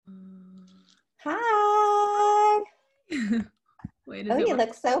Hi. Wait, Oh, is it you working?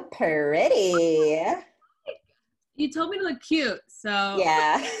 look so pretty. You told me to look cute, so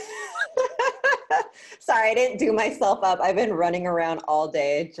Yeah. Sorry, I didn't do myself up. I've been running around all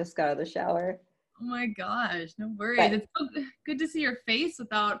day. Just got out of the shower. oh my gosh, no worries. But It's so good to see your face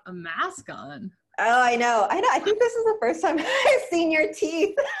without a mask on. oh, I know. I know. I think this is the first time I've seen your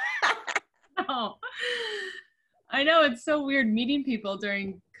teeth. No. I know it's so weird meeting people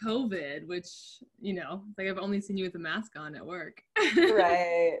during COVID, which, it's like I've only seen you with a mask on at work.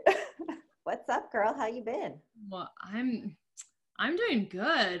 Right. What's up, girl? How you been? Well, I'm doing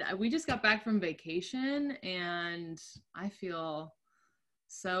good. We just got back from vacation and I feel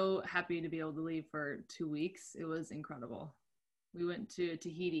so happy to be able to leave for 2 weeks. It was incredible. We went to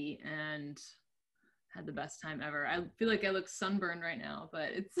Tahiti and had the best time ever. I feel like I look sunburned right now,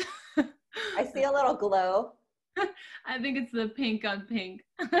 but it's I see a little glow. I think it's the pink on pink.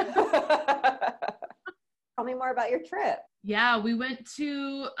 Tell me more about your trip. Yeah, we went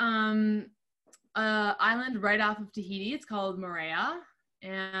to island right off of Tahiti. It's called Moorea,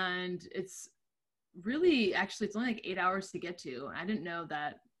 and it's really actually it's only like 8 hours to get to. I didn't know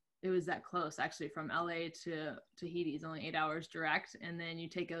that it was that close. Actually, from LA to Tahiti is only 8 hours direct, and then you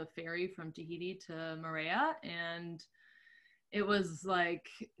take a ferry from Tahiti to Moorea, and it was like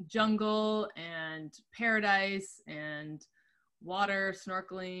jungle and paradise and water,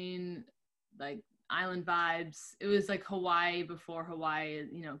 snorkeling, like island vibes. It was like Hawaii before Hawaii,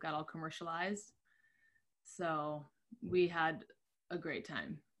 got all commercialized. So we had a great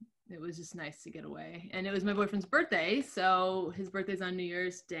time. It was just nice to get away. And it was my boyfriend's birthday. So his birthday's on New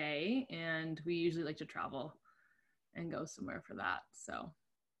Year's Day. And we usually like to travel and go somewhere for that. So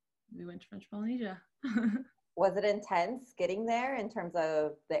we went to French Polynesia. Was it intense getting there in terms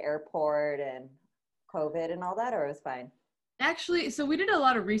of the airport and COVID and all that, or it was fine? Actually, so we did a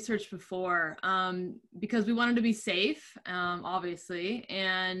lot of research before because we wanted to be safe, obviously.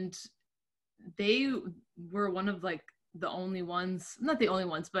 And they were one of like the only ones, not the only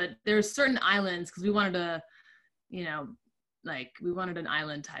ones, but there's certain islands because we wanted to, we wanted an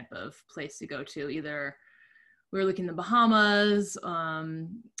island type of place to go to. Either we were looking in the Bahamas,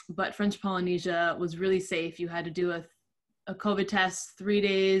 but French Polynesia was really safe. You had to do a COVID test 3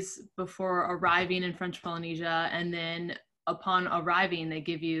 days before arriving in French Polynesia. And then upon arriving, they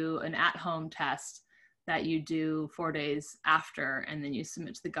give you an at-home test that you do 4 days after, and then you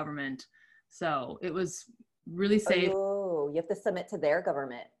submit to the government. So it was really safe. Oh, you have to submit to their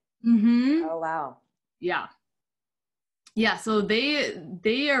government. Mm-hmm. Oh, wow. Yeah. Yeah. So they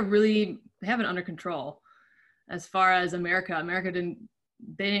have it under control. As far as America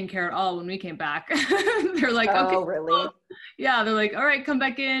didn't care at all when we came back. They're like, okay. Oh, really? Yeah. They're like, all right, come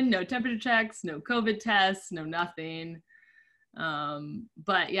back in. No temperature checks, no COVID tests, no nothing.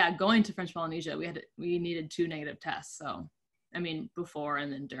 But yeah, going to French Polynesia, we needed 2 negative tests. So, I mean, before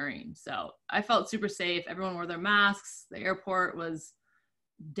and then during. So I felt super safe. Everyone wore their masks. The airport was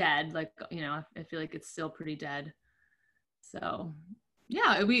dead. Like, I feel like it's still pretty dead. So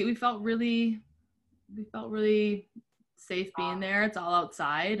yeah, we felt really safe being there. It's all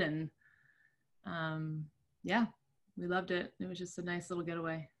outside, and yeah, we loved it. It was just a nice little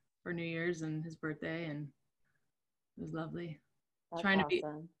getaway for New Year's and his birthday, and it was lovely. That's Trying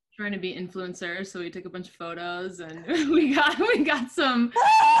awesome. to be influencers, so we took a bunch of photos, and we got some.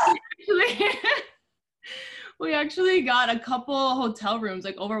 We actually got a couple hotel rooms,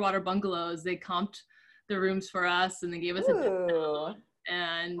 like overwater bungalows. They comped the rooms for us, and they gave us a discount.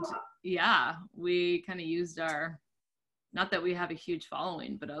 And yeah, we kind of used not that we have a huge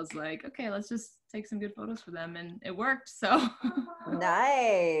following, but I was like, okay, let's just take some good photos for them, and it worked. So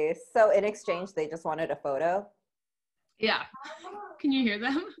Nice. So in exchange, they just wanted a photo? yeah. Can you hear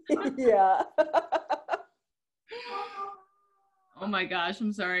them? Yeah. Oh my gosh,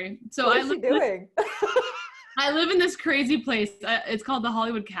 I'm sorry. So What is she doing? I live in this crazy place. It's called the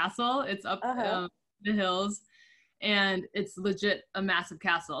Hollywood Castle. It's up the hills, and it's legit a massive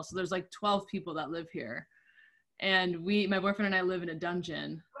castle. So there's like 12 people that live here. And my boyfriend and I live in a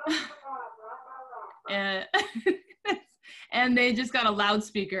dungeon. And and they just got a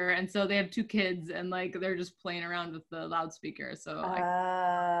loudspeaker, and so they have 2 kids, and like they're just playing around with the loudspeaker.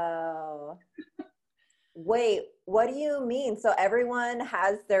 So wait, what do you mean? So everyone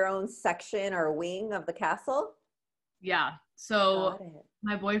has their own section or wing of the castle? Yeah. So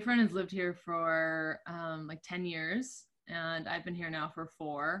my boyfriend has lived here for like 10 years, and I've been here now for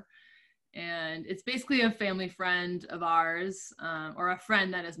 4. And it's basically a family friend of ours, or a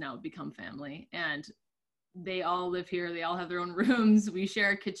friend that has now become family. And they all live here. They all have their own rooms. We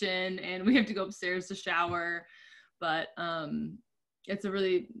share a kitchen, and we have to go upstairs to shower. But it's a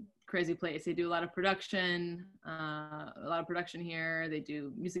really crazy place. They do a lot of production here. They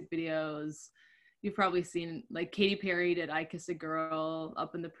do music videos. You've probably seen like Katy Perry did I Kiss a Girl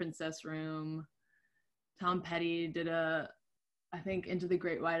up in the Princess Room. Tom Petty did I think Into the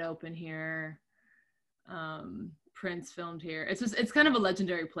Great Wide Open here. Prince filmed here. It's kind of a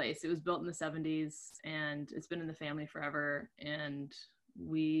legendary place. It was built in the 70s and it's been in the family forever and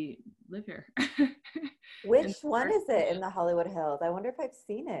we live here. Which one is it in the Hollywood Hills? I wonder if I've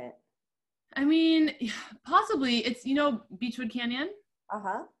seen it. I mean, possibly. It's, Beechwood Canyon.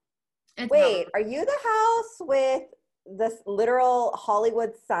 Uh-huh. It's Wait, are you the house with this literal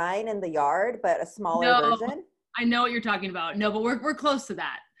Hollywood sign in the yard, but a smaller version? I know what you're talking about. No, but we're close to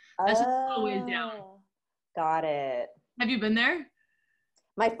that. That's just always down. Got it. Have you been there?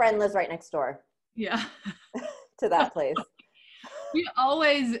 My friend lives right next door. Yeah. To that place. We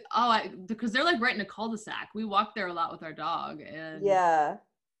always, because they're like right in a cul-de-sac. We walk there a lot with our dog, and yeah.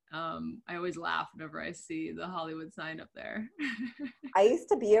 I always laugh whenever I see the Hollywood sign up there. I used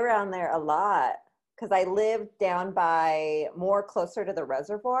to be around there a lot because I lived down by more closer to the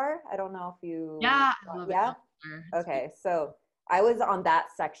reservoir. I don't know if you. Yeah, I love yeah. It. Okay, so I was on that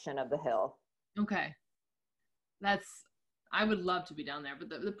section of the hill. Okay, I would love to be down there, but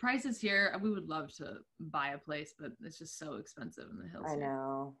the prices here, we would love to buy a place, but it's just so expensive in the hills. I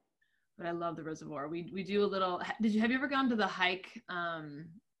know. But I love the reservoir. We do a little. Have you ever gone to the hike?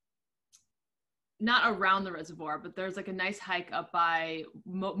 Not around the reservoir, but there's like a nice hike up by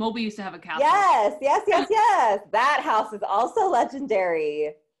Moby used to have a castle. Yes. That house is also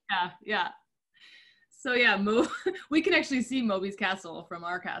legendary. Yeah. So yeah, we can actually see Moby's castle from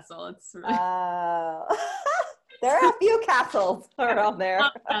our castle. It's really there are a few castles around there.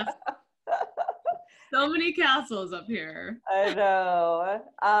 So many castles up here. I know.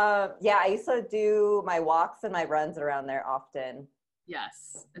 Yeah, I used to do my walks and my runs around there often.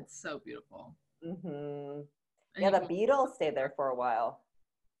 Yes, it's so beautiful. Mm-hmm. Yeah, the Beatles stayed there for a while.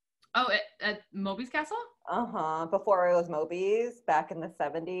 Oh, at Moby's castle? Uh-huh. Before it was Moby's, back in the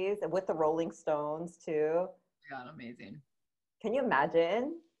 70s, with the Rolling Stones too. God, amazing. Can you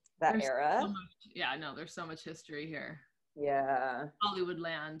imagine that era? There's so much history here. Yeah. Hollywood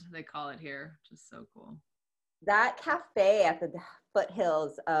land, they call it here, which is so cool. That cafe at the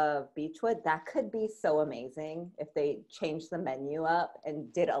foothills of Beechwood, that could be so amazing if they changed the menu up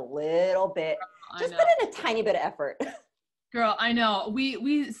and did a little bit, just put in a tiny bit of effort. Girl, I know.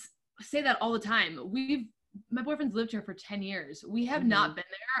 We say that all the time. My boyfriend's lived here for 10 years. We have not been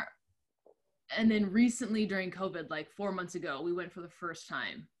there. And then recently during COVID, like 4 months ago, we went for the first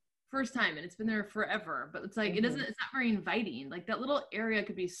time, and it's been there forever, but it's like, it's not very inviting. Like that little area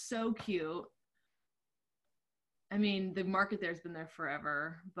could be so cute. I mean, the market there's been there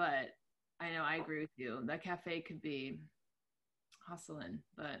forever, but I know, I agree with you. That cafe could be hustling,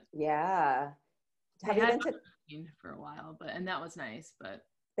 but yeah. Have you been to for a while, and that was nice, but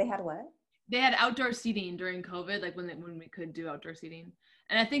they had what? They had outdoor seating during COVID, like when we could do outdoor seating.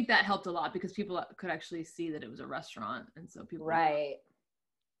 And I think that helped a lot because people could actually see that it was a restaurant. And so people. Right.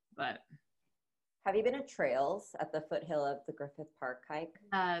 But. Have you been to trails at the foothill of the Griffith Park hike?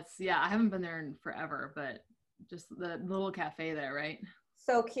 Yeah, I haven't been there in forever, but just the little cafe there, right?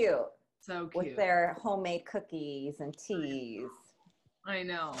 So cute. So cute. With their homemade cookies and teas. I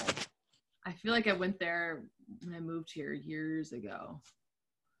know. I feel like I went there when I moved here years ago.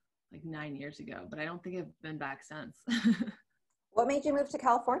 Like 9 years ago, but I don't think I've been back since. What made you move to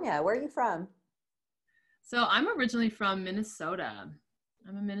California? Where are you from? So I'm originally from Minnesota.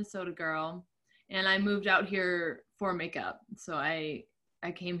 I'm a Minnesota girl, and I moved out here for makeup. So I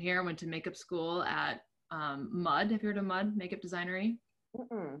came here, went to makeup school at MUD. Have you heard of MUD, Makeup Designery?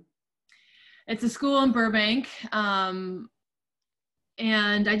 Mm-mm. It's a school in Burbank.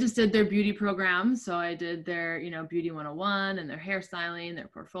 And I just did their beauty program. So I did their, Beauty 101 and their hairstyling, their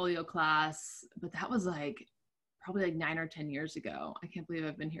portfolio class. But that was probably 9 or 10 years ago. I can't believe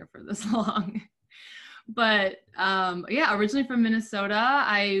I've been here for this long. But originally from Minnesota.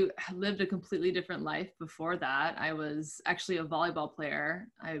 I lived a completely different life before that. I was actually a volleyball player.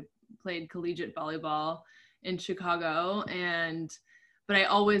 I played collegiate volleyball in Chicago. But I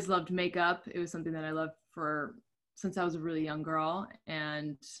always loved makeup. It was something that I loved since I was a really young girl,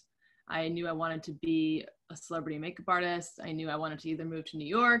 and I knew I wanted to be a celebrity makeup artist. I knew I wanted to either move to New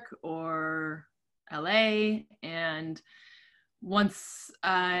York or LA. And once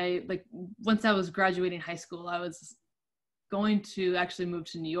I was graduating high school, I was going to actually move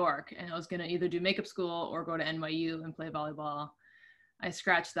to New York, and I was going to either do makeup school or go to NYU and play volleyball. I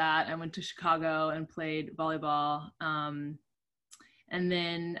scratched that. I went to Chicago and played volleyball. And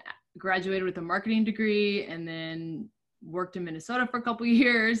then graduated with a marketing degree, and then worked in Minnesota for a couple of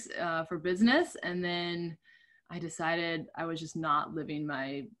years for business. And then I decided I was just not living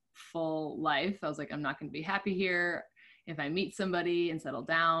my full life. I was like, I'm not going to be happy here. If I meet somebody and settle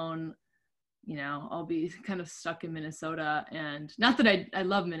down, you know, I'll be kind of stuck in Minnesota. And not that I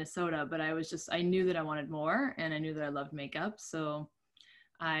love Minnesota, but I knew that I wanted more, and I knew that I loved makeup. So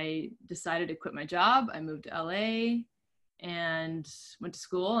I decided to quit my job. I moved to LA and went to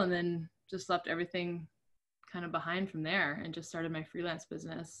school, and then just left everything kind of behind from there and just started my freelance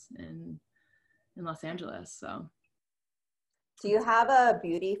business in Los Angeles. So do you have a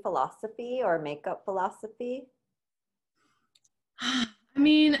beauty philosophy or makeup philosophy? I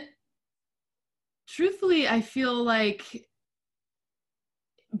mean, truthfully, I feel like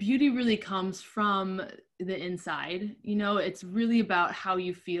beauty really comes from the inside. You know, it's really about how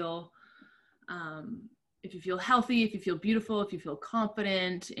you feel. If you feel healthy, if you feel beautiful, if you feel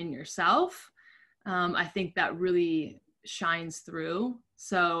confident in yourself, I think that really shines through.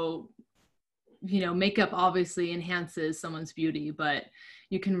 So, you know, makeup obviously enhances someone's beauty, but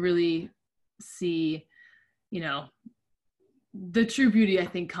you can really see, you know, the true beauty, I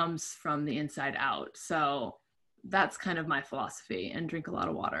think, comes from the inside out. So that's kind of my philosophy, and drink a lot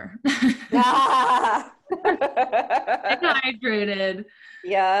of water. Ah! Stay hydrated.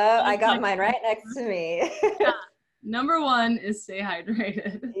 Yeah, I got mine right next to me. Yeah. Number one is stay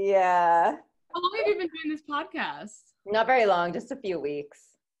hydrated. Yeah. How long have you been doing this podcast? Not very long, just a few weeks.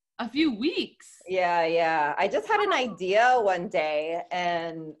 A few weeks. Yeah. I just had an idea one day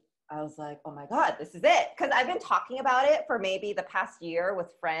and I was like, oh my God, this is it. Because I've been talking about it for maybe the past year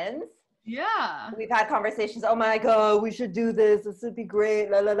with friends. Yeah. We've had conversations, oh my God, we should do this. This would be great,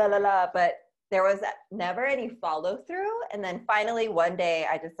 la, la, la, la, la. But there was never any follow through. And then finally one day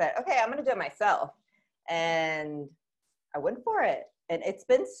I just said, okay, I'm going to do it myself. And I went for it. And it's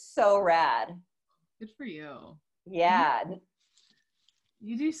been so rad. Good for you. Yeah.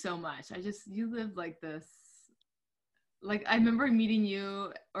 You do so much. You live like this. Like, I remember meeting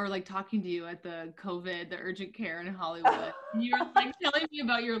you or like talking to you at the urgent care in Hollywood. And you were like telling me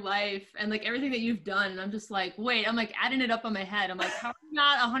about your life and like everything that you've done. And I'm just like, wait, I'm like adding it up on my head. I'm like, how are you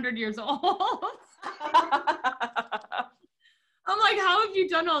not 100 years old? I'm like, how have you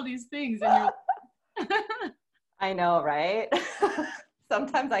done all these things? And you're I know, right?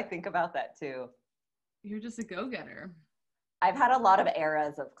 Sometimes I think about that too. You're just a go-getter. I've had a lot of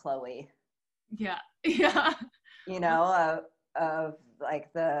eras of Chloe. Yeah. You know, of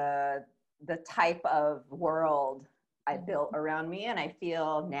like the type of world I built around me, and I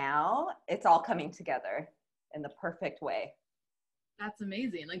feel now it's all coming together in the perfect way. That's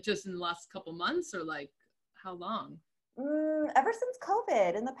amazing. Like just in the last couple months, or like how long? Ever since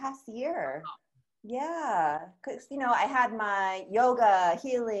COVID, in the past year. Wow. Yeah, because you know I had my yoga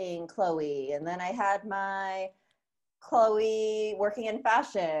healing Chloe, and then I had my Chloe working in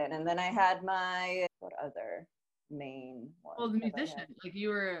fashion, and then I had my what other main one? Oh, the musician. Like you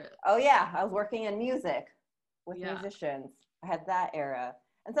were. Oh yeah, I was working in music with musicians. I had that era,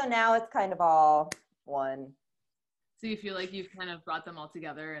 and so now it's kind of all one. So you feel like you've kind of brought them all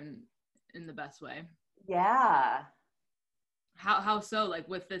together in the best way. Yeah. How so? Like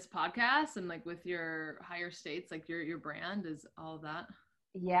with this podcast and like with your higher states, like your brand is all of that.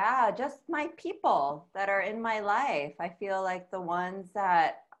 Yeah, just my people that are in my life. I feel like the ones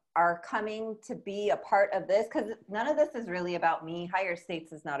that are coming to be a part of this, because none of this is really about me. Higher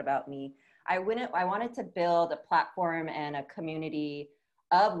States is not about me. I wanted to build a platform and a community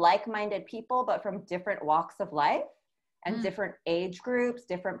of like-minded people, but from different walks of life and different age groups,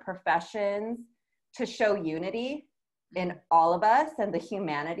 different professions, to show unity in all of us and the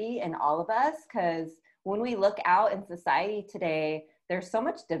humanity in all of us. Because when we look out in society today, there's so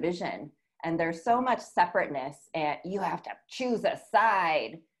much division and there's so much separateness, and you have to choose a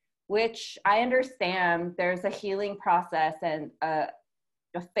side, which I understand. There's a healing process and a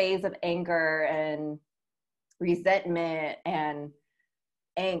phase of anger and resentment and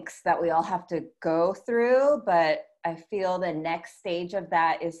angst that we all have to go through. But I feel the next stage of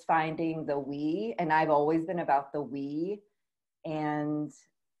that is finding the we, and I've always been about the we, and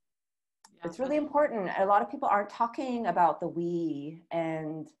it's really important. A lot of people aren't talking about the we,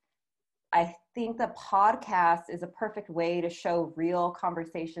 and I think the podcast is a perfect way to show real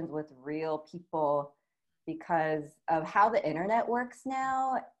conversations with real people. Because of how the internet works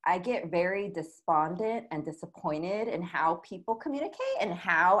now, I get very despondent and disappointed in how people communicate and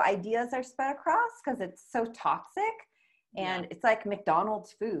how ideas are spread across, because it's so toxic. And it's like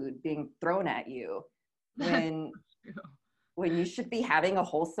McDonald's food being thrown at you when you should be having a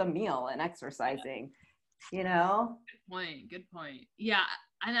wholesome meal and exercising, you know? Good point. Yeah.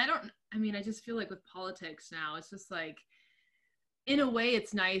 And I just feel like with politics now, it's just like, in a way,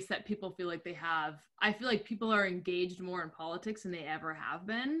 it's nice that people feel like I feel like people are engaged more in politics than they ever have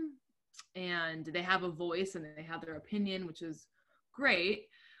been. And they have a voice and they have their opinion, which is great.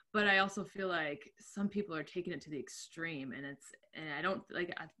 But I also feel like some people are taking it to the extreme, and I don't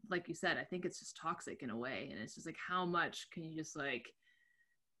like you said, I think it's just toxic in a way. And it's just like, how much can you just like,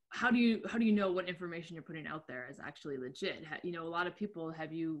 how do you know what information you're putting out there is actually legit? You know, a lot of people,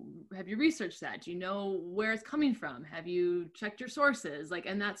 have you researched that? Do you know where it's coming from? Have you checked your sources? Like,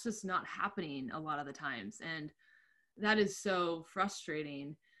 and that's just not happening a lot of the times. And that is so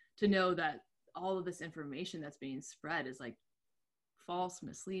frustrating to know that all of this information that's being spread is like false,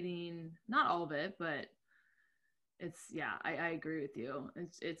 misleading, not all of it, but I agree with you.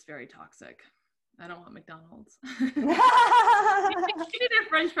 It's very toxic. I don't want McDonald's. You need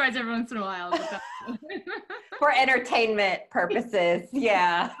French fries every once in a while. But for entertainment purposes,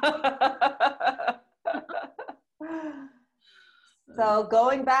 yeah. So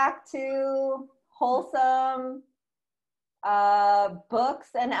going back to wholesome books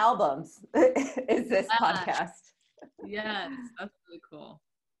and albums is this podcast. Yes, that's really cool.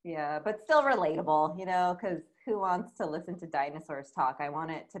 Yeah, but still relatable, you know, because who wants to listen to dinosaurs talk? I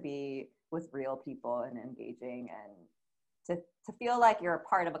want it to be with real people and engaging, and to feel like you're a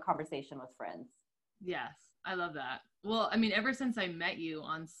part of a conversation with friends. Yes, I love that. Well, I mean, ever since I met you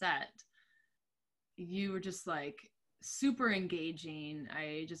on set, you were just like super engaging.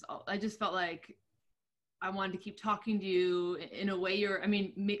 I just felt like I wanted to keep talking to you in a way.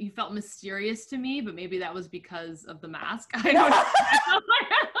 You felt mysterious to me, but maybe that was because of the mask. I don't know.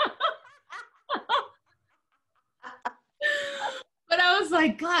 But I was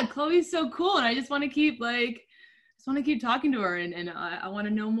like, God, Chloe's so cool. And I just want to keep talking to her, and I want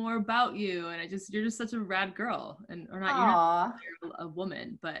to know more about you. And you're just such a rad girl, you're not a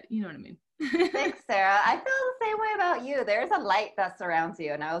woman, but you know what I mean? Thanks, Sarah. I feel the same way about you. There's a light that surrounds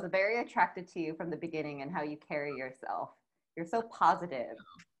you, and I was very attracted to you from the beginning and how you carry yourself. You're so positive.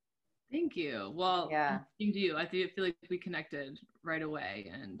 Thank you. Well, yeah. Thank you. I feel like we connected right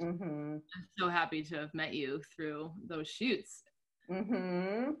away, and I'm so happy to have met you through those shoots.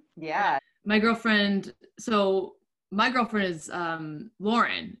 Yeah. My girlfriend is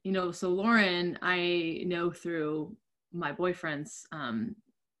Lauren, you know, so Lauren, I know through my boyfriend's,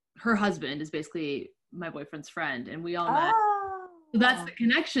 her husband is basically my boyfriend's friend, and we all met. So that's the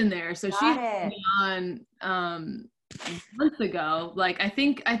connection there. So she had me on months ago. Like I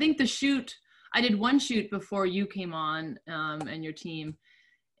think the shoot, I did one shoot before you came on, and your team,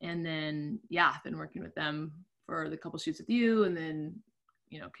 and then I've been working with them for the couple shoots with you, and then,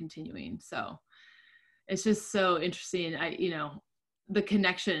 you know, continuing. So it's just so interesting. The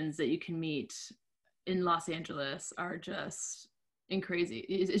connections that you can meet in Los Angeles are just crazy.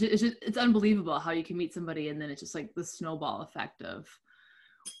 It's unbelievable how you can meet somebody, and then it's just like the snowball effect of,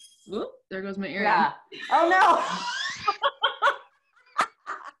 whoop, there goes my earring. Yeah. Oh no.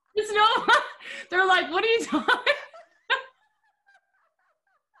 They're like, what are you doing?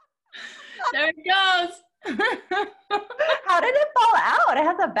 There it goes. How did it fall out? It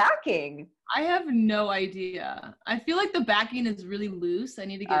has a backing. I have no idea. I feel like the backing is really loose. I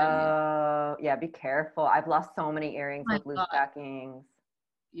need to get it. Oh, yeah, be careful. I've lost so many earrings with loose backings.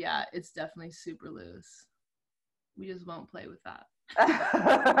 Yeah, it's definitely super loose. We just won't play with that.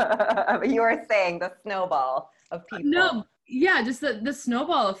 You were saying the snowball of people. No, yeah, just the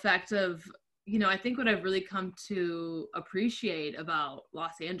snowball effect of, you know, I think what I've really come to appreciate about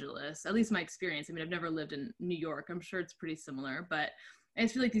Los Angeles, at least my experience, I mean, I've never lived in New York. I'm sure it's pretty similar, but I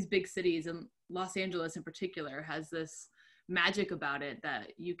just feel like these big cities, and Los Angeles in particular, has this magic about it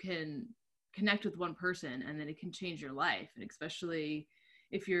that you can connect with one person and then it can change your life. And especially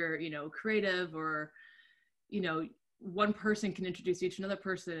if you're, you know, creative, or, you know, one person can introduce you to another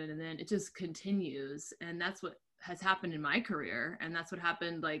person, and then it just continues. And that's what has happened in my career. And that's what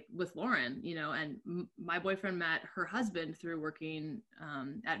happened like with Lauren, you know, and my boyfriend met her husband through working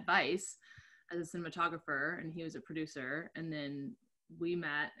at Vice as a cinematographer, and he was a producer. And then we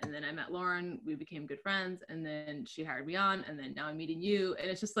met, and then I met Lauren, we became good friends, and then she hired me on, and then now I'm meeting you. And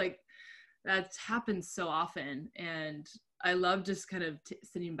it's just like, that's happened so often. And I love just kind of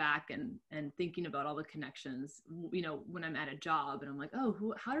sitting back and thinking about all the connections, you know, when I'm at a job and I'm like,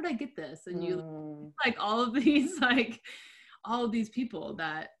 oh, how did I get this? And you like all of these people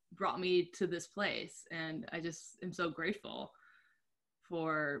that brought me to this place. And I just am so grateful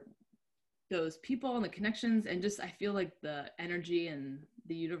for those people and the connections, and just I feel like the energy and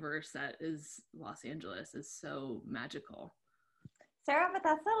the universe that is Los Angeles is so magical. Sarah, but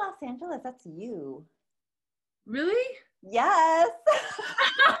that's not Los Angeles, that's you. Really? Yes.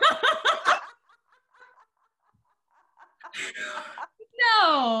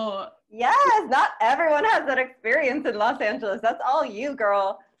 No. Yes, not everyone has that experience in Los Angeles. That's all you,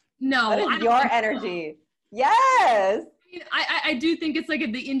 girl. No, that is your energy. So. Yes. I do think it's like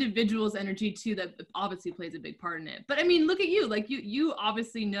the individual's energy too that obviously plays a big part in it. But I mean, look at you. Like you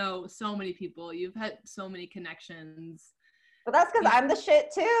obviously know so many people. You've had so many connections. But that's because I'm the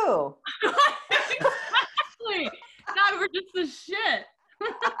shit too. Exactly. God, we're just the shit.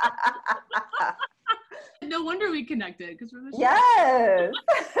 No wonder we connected because we're the shit. Yes.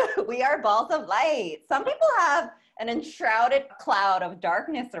 We are balls of light. Some people have an enshrouded cloud of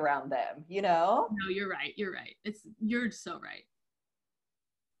darkness around them, you know? No, you're right. You're right. You're so right.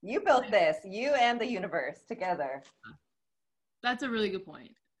 You built this, you and the universe together. That's a really good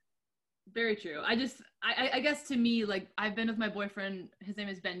point. Very true. I guess to me, like, I've been with my boyfriend, his name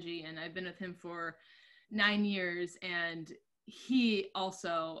is Benji, and I've been with him for 9 years, and he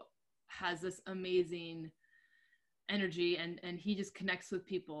also has this amazing energy, and he just connects with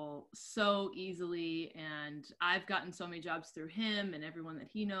people so easily, and I've gotten so many jobs through him and everyone that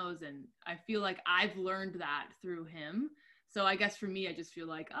he knows, and I feel like I've learned that through him. So I guess for me, I just feel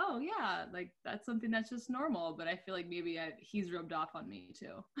like, oh yeah, like that's something that's just normal, but I feel like maybe he's rubbed off on me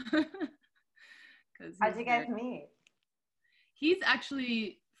too. How'd you guys meet? He's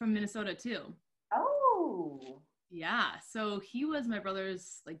actually from Minnesota too. Oh. Yeah, so he was my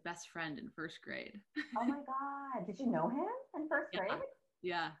brother's like best friend in first grade. Oh my God. Did you know him in first grade?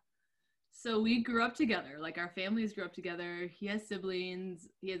 Yeah. So we grew up together, like our families grew up together. He has siblings.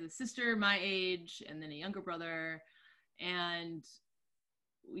 He has a sister my age and then a younger brother. And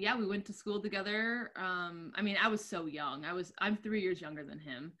yeah, we went to school together. I mean, I was so young. I'm 3 years younger than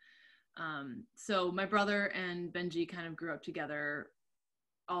him. So my brother and Benji kind of grew up together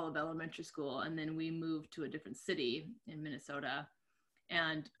all of elementary school, and then we moved to a different city in Minnesota,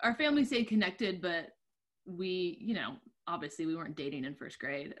 and our family stayed connected, but we, you know, obviously we weren't dating in first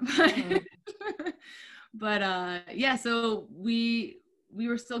grade. But yeah, so we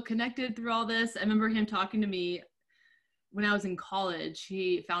were still connected through all this. I remember him talking to me when I was in college.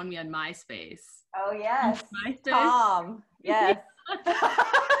 He found me on MySpace. Oh yes, Tom. Yes.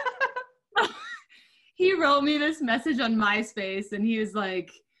 He wrote me this message on MySpace, and he was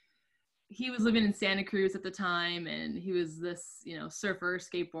like, he was living in Santa Cruz at the time, and he was this, you know, surfer,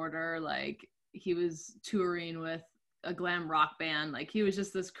 skateboarder, like he was touring with a glam rock band. Like he was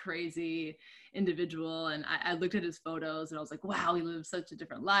just this crazy individual. And I looked at his photos and I was like, wow, he lives such a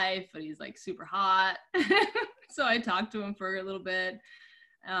different life, but he's like super hot. So I talked to him for a little bit.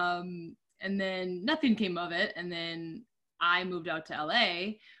 And then nothing came of it. And then I moved out to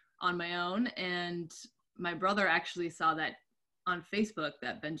LA on my own, and my brother actually saw that on Facebook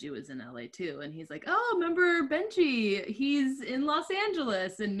that Benji was in LA too, and he's like, oh, remember Benji, he's in Los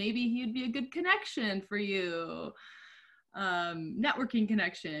Angeles and maybe he'd be a good connection for you, networking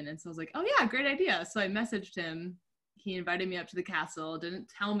connection. And so I was like, oh yeah, great idea. So I messaged him. He invited me up to the castle, didn't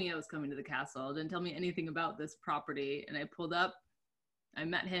tell me I was coming to the castle, didn't tell me anything about this property, and I pulled up. I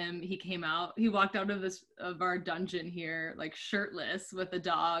met him. He came out. He walked out of our dungeon here, like shirtless with a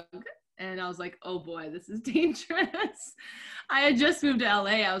dog. And I was like, oh boy, this is dangerous. I had just moved to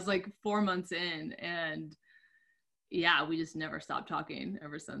LA. I was like 4 months in. And yeah, we just never stopped talking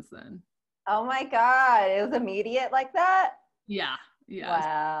ever since then. Oh my God. It was immediate like that? Yeah. Yeah.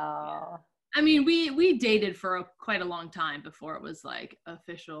 Wow. I mean, we dated for quite a long time before it was like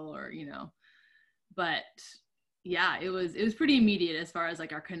official, or, you know, but yeah, it was pretty immediate as far as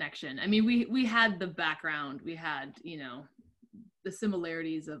like our connection. I mean, we had the background, we had, you know, the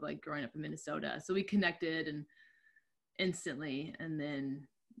similarities of like growing up in Minnesota. So we connected and instantly, and then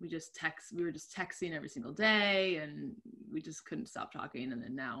we were just texting every single day, and we just couldn't stop talking. And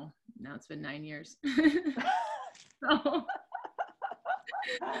then now it's been 9 years. So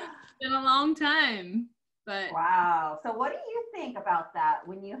it's been a long time. But wow. So what do you think about that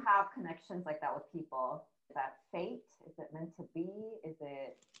when you have connections like that with people? Is that fate? Is it meant to be? Is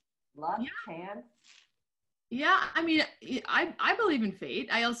it luck, chance? Yeah, I mean, I believe in fate.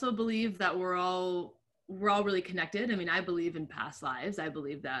 I also believe that we're all really connected. I mean, I believe in past lives. I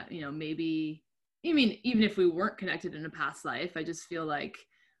believe that, you know, maybe, I mean, even if we weren't connected in a past life, I just feel like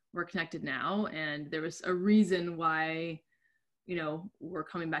we're connected now, and there was a reason why, you know, we're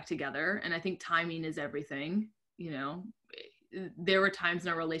coming back together. And I think timing is everything. You know, there were times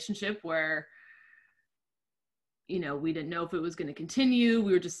in our relationship where, you know, we didn't know if it was going to continue.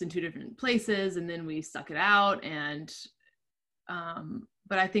 We were just in two different places, and then we stuck it out. And,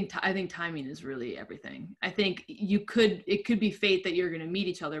 but I think timing is really everything. I think it could be fate that you're going to meet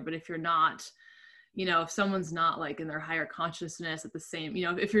each other, but if you're not, you know, if someone's not like in their higher consciousness at the same, you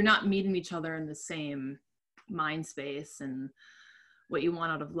know, if you're not meeting each other in the same mind space and what you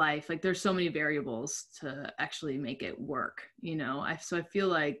want out of life. Like there's so many variables to actually make it work, you know? So I feel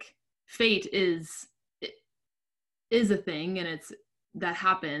like fate is a thing, and that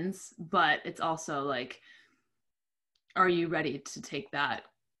happens, but it's also like, are you ready to take that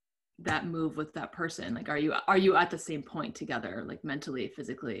move with that person? Like, are you at the same point together, like mentally,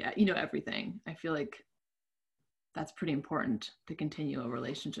 physically, you know, everything. I feel like that's pretty important to continue a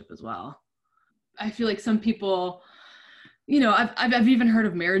relationship as well. I feel like some people, you know, I've even heard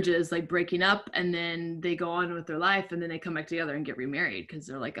of marriages like breaking up and then they go on with their life and then they come back together and get remarried because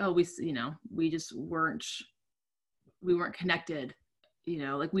they're like, oh, we just weren't connected, you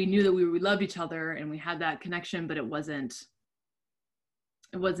know, like we knew that we loved each other and we had that connection, but it wasn't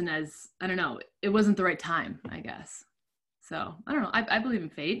as, I don't know, it wasn't the right time, I guess. So I don't know. I believe in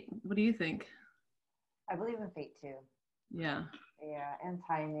fate. What do you think? I believe in fate too. Yeah. Yeah, and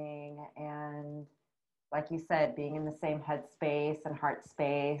timing, and like you said, being in the same headspace and heart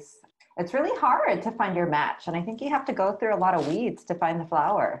space. It's really hard to find your match, and I think you have to go through a lot of weeds to find the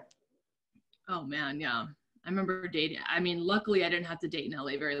flower. Oh man, yeah. I remember dating. I mean, luckily I didn't have to date in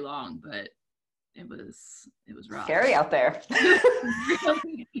LA very long, but it was rough. Scary out there.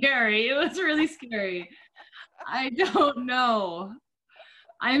 Really scary. It was really scary. I don't know.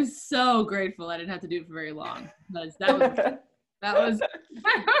 I'm so grateful I didn't have to do it for very long because that was that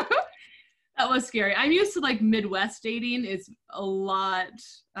was scary. I'm used to like Midwest dating. It's a lot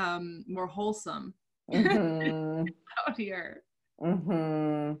more wholesome out here.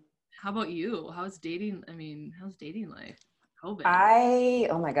 Mm-hmm. How about you? How's dating? I mean, how's dating life? COVID.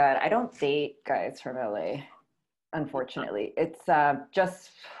 Oh my God, I don't date guys from LA. Unfortunately, it's just,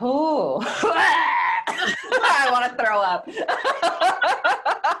 ooh. I want to throw up.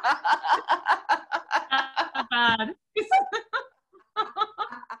 Not bad.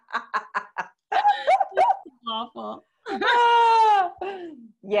 Awful.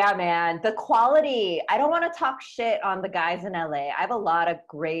 Yeah, man. The quality. I don't want to talk shit on the guys in LA. I have a lot of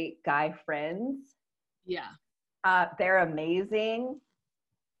great guy friends. Yeah. They're amazing.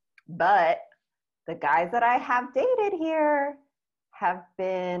 But the guys that I have dated here have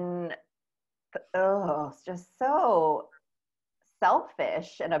been, just so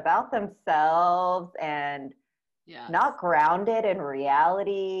selfish and about themselves and not grounded in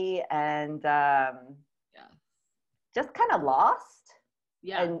reality and just kind of lost.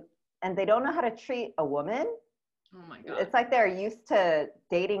 Yeah. And they don't know how to treat a woman. Oh my God. It's like they're used to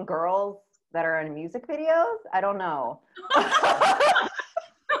dating girls that are in music videos. I don't know. That's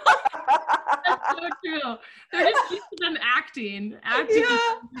so true. They're just used to them acting yeah. In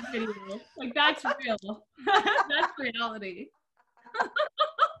music videos. Like that's real. That's reality.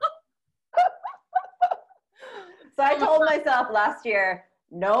 So I told myself last year,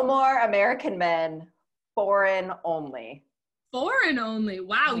 no more American men, foreign only. Foreign only.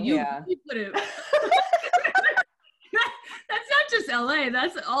 Wow, you put it. That's not just LA,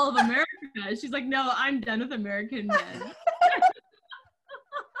 that's all of America. She's like, no, I'm done with American men.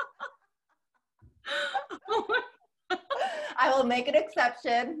 I will make an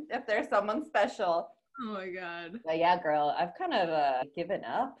exception if there's someone special. Oh my God. But yeah, girl, I've kind of given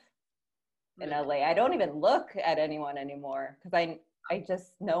up in LA. I don't even look at anyone anymore because I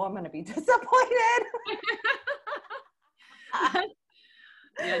just know I'm going to be disappointed.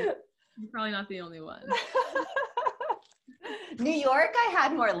 Yeah, you're probably not the only one. New York, I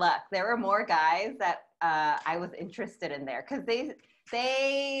had more luck. There were more guys that I was interested in there because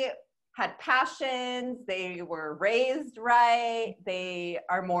they had passions, they were raised right, they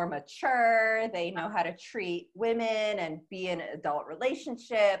are more mature, they know how to treat women and be in adult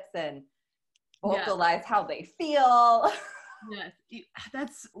relationships and vocalize how they feel. Yes,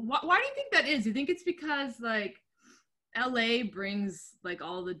 that's why do you think that is? You think it's because like LA brings like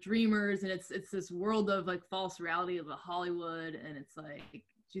all the dreamers and it's this world of like false reality of a Hollywood, and it's like,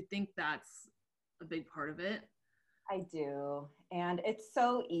 do you think that's a big part of it? I do. And it's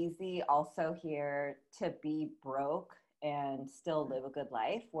so easy also here to be broke and still live a good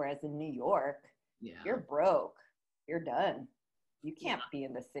life. Whereas in New York, you're broke, you're done. You can't be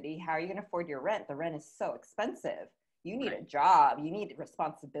in the city. How are you going to afford your rent? The rent is so expensive. You need a job. You need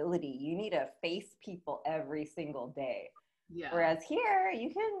responsibility. You need to face people every single day. Yeah. Whereas here, you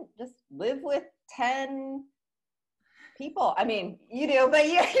can just live with 10 people. I mean, you do, but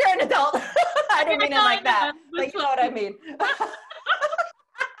you're an adult. I didn't mean it like that. But you know what I mean.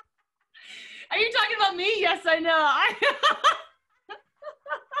 Are you talking about me? Yes, I know.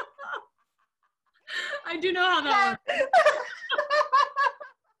 I do know how that works.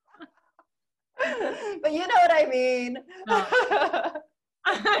 But you know what I mean. No.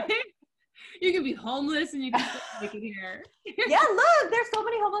 You can be homeless and you can still make it here. Yeah, look, there's so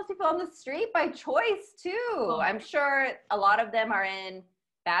many homeless people on the street by choice too. I'm sure a lot of them are in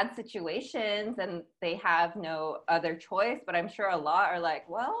bad situations and they have no other choice, but I'm sure a lot are like,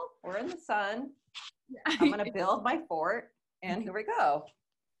 well, we're in the sun. I'm going to build my fort and here we go.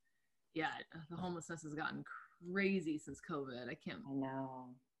 Yeah, the homelessness has gotten crazy since COVID. I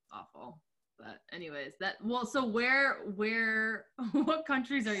know. Awful. But anyways, so where what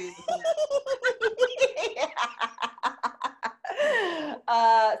countries are you looking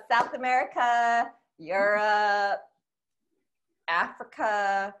at? South America, Europe,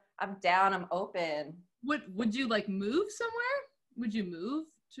 Africa. I'm down, I'm open. Would you like move somewhere? Would you move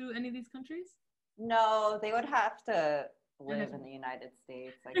to any of these countries? No, they would have to live in the United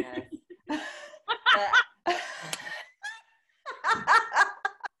States, I guess.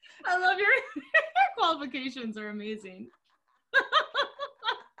 I love your qualifications are amazing.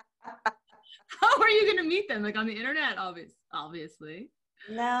 How are you going to meet them? Like on the internet, obviously.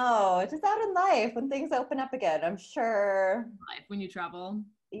 No, just out in life when things open up again. I'm sure. Life when you travel.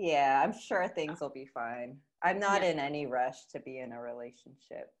 Yeah, I'm sure things will be fine. I'm not in any rush to be in a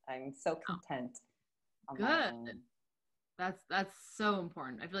relationship. I'm so content. Good. That's so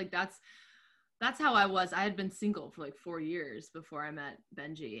important. I feel like that's how I was. I had been single for like 4 years before I met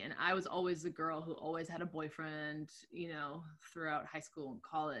Benji. And I was always the girl who always had a boyfriend, throughout high school and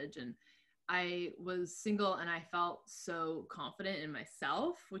college. And I was single and I felt so confident in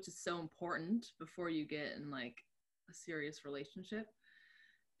myself, which is so important before you get in like a serious relationship.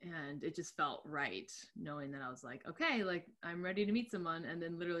 And it just felt right knowing that I was like, okay, like I'm ready to meet someone. And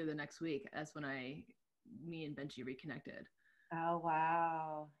then literally the next week, that's when me and Benji reconnected. Oh,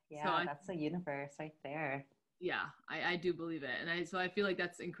 wow. Yeah, so that's the universe right there. Yeah, I do believe it. And so I feel like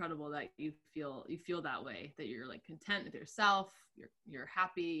that's incredible that you feel that way, that you're like content with yourself, you're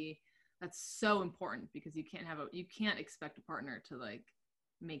happy. That's so important because you can't expect a partner to like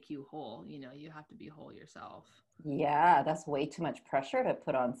make you whole. You have to be whole yourself. Yeah, that's way too much pressure to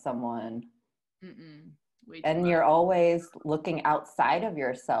put on someone. And you're always looking outside of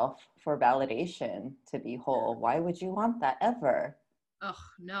yourself for validation to be whole. Why would you want that ever? Oh,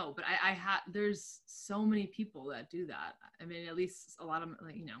 no, but there's so many people that do that. I mean, at least a lot of,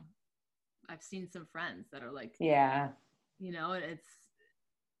 like, I've seen some friends that are like, yeah,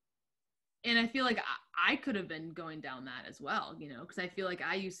 and I feel like I could have been going down that as well, because I feel like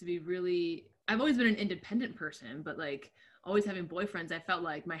I used to be I've always been an independent person, but like always having boyfriends, I felt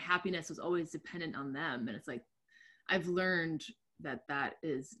like my happiness was always dependent on them. And it's like, I've learned that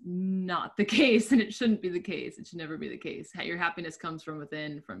is not the case, and it shouldn't be the case. It should never be the case. Your happiness comes from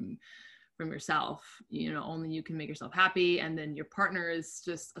within, from yourself. Only you can make yourself happy. And then your partner is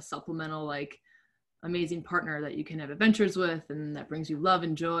just a supplemental, like amazing partner that you can have adventures with, and that brings you love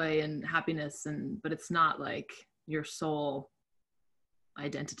and joy and happiness. But it's not like your sole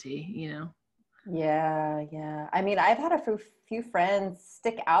identity, Yeah. I mean, I've had a few friends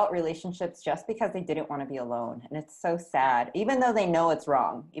stick out relationships just because they didn't want to be alone. And it's so sad, even though they know it's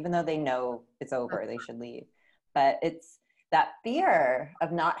wrong, even though they know it's over, they should leave. But it's that fear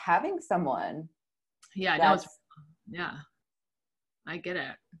of not having someone. Yeah, I know. Yeah, I get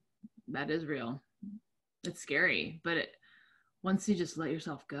it. That is real. It's scary, but once you just let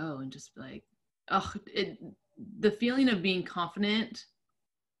yourself go and just like, the feeling of being confident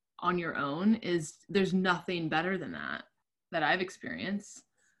on your own there's nothing better than that I've experienced,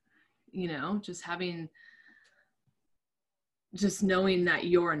 just knowing that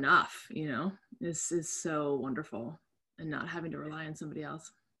you're enough, is so wonderful, and not having to rely on somebody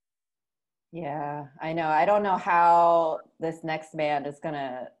else. Yeah, I know. I don't know how this next man is going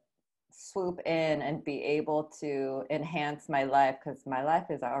to swoop in and be able to enhance my life, because my life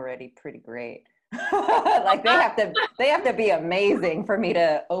is already pretty great. Like they have to be amazing for me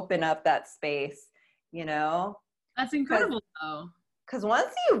to open up that space, That's incredible though. Because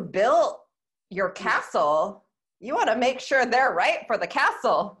once you've built your castle, you want to make sure they're right for the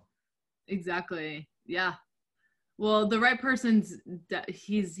castle. Exactly. Yeah. Well, the right person's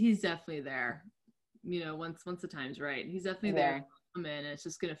he's definitely there. Once the time's right, he's definitely there. Come in, and it's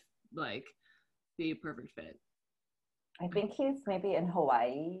just gonna like be a perfect fit. I think he's maybe in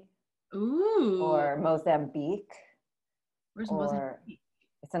Hawaii. Ooh. Or Mozambique. Where's Mozambique?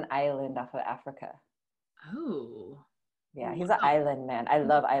 It's an island off of Africa. Oh. Yeah, he's an island man. I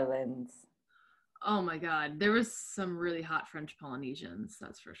love islands. Oh my God. There was some really hot French Polynesians,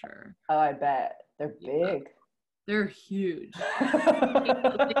 that's for sure. Oh, I bet. They're big. They're huge.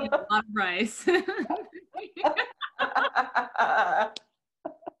 A lot of rice.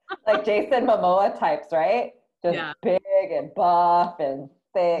 Like Jason Momoa types, right? Just big and buff and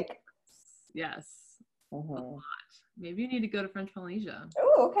thick. Yes. A Mm-hmm. lot. Maybe you need to go to French Polynesia.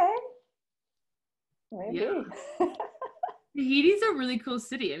 Oh, okay. Yeah. Maybe. Tahiti's a really cool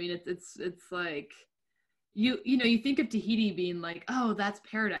city. I mean, it's like you think of Tahiti being like, oh, that's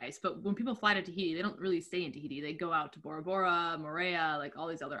paradise. But when people fly to Tahiti, they don't really stay in Tahiti. They go out to Bora Bora, Moorea, like all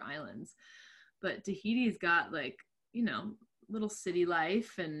these other islands. But Tahiti's got like, little city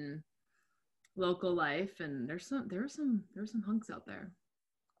life and local life, and there are some hunks out there.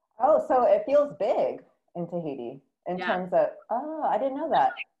 Oh, so it feels big in Tahiti in Yeah, terms of, oh, I didn't know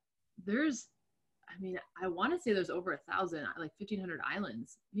that. there's I mean, I want to say there's over 1,000, like 1,500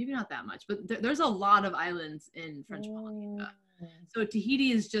 islands. Maybe not that much, but there's a lot of islands in French Mm. Polynesia. So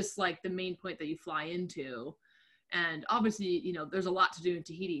Tahiti is just like the main point that you fly into. And obviously, there's a lot to do in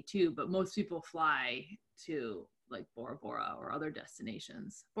Tahiti too, but most people fly to like Bora Bora or other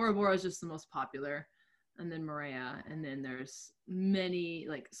destinations. Bora Bora is just the most popular, and then Moorea, and then there's many,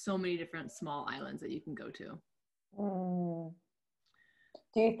 like so many different small islands that you can go to. Mm.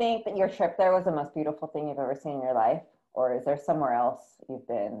 Do you think that your trip there was the most beautiful thing you've ever seen in your life? Or is there somewhere else you've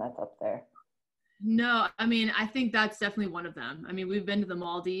been that's up there? No, I mean, I think that's definitely one of them. I mean, we've been to the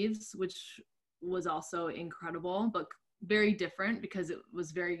Maldives, which was also incredible, but very different because it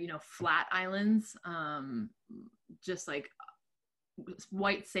was very, flat islands, just like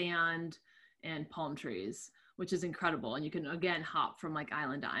white sand and palm trees, which is incredible. And you can, again, hop from like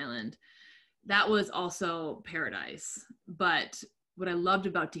island to island. That was also paradise. But what I loved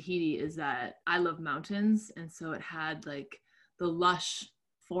about Tahiti is that I love mountains. And so it had like the lush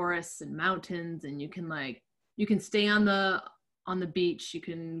forests and mountains, and you can stay on the beach, you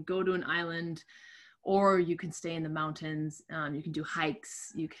can go to an island, or you can stay in the mountains. You can do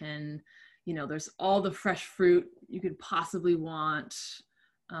hikes, you can, there's all the fresh fruit you could possibly want.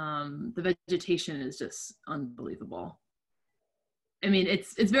 The vegetation is just unbelievable. I mean,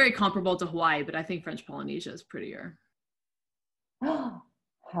 it's very comparable to Hawaii, but I think French Polynesia is prettier.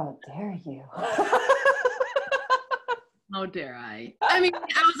 How dare you? How dare I? I mean,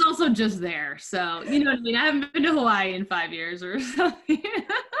 I was also just there, so you know what I mean. I haven't been to Hawaii in 5 years or something,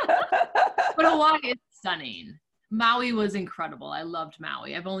 but Hawaii is stunning. Maui was incredible. I loved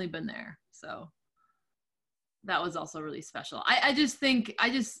Maui. I've only been there, so that was also really special. I think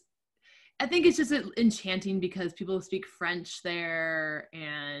it's just enchanting because people speak French there,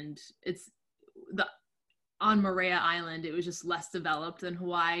 and it's the on Moorea Island, it was just less developed than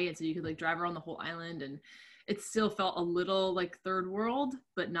Hawaii, and so you could like drive around the whole island, and it still felt a little like third world,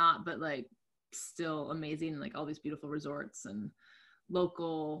 but like still amazing, like all these beautiful resorts and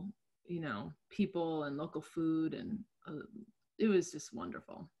local, people and local food, and it was just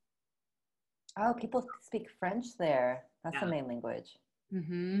wonderful. Oh, people speak French there. That's the Yeah. main language.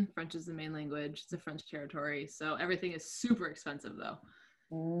 French is the main language. It's a French territory, so everything is super expensive though.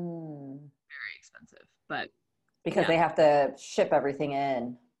 Very expensive, but Because they have to ship everything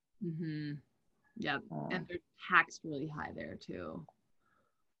in. Yeah, and they're taxed really high there too,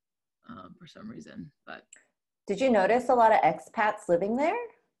 for some reason. But did you notice a lot of expats living there?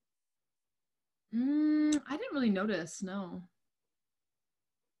 I didn't really notice. No.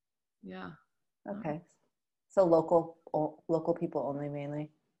 Yeah. Okay. So local people only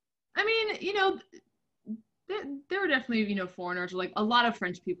mainly. I mean, there were definitely, foreigners. Like a lot of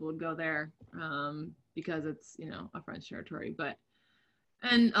French people would go there because it's, a French territory.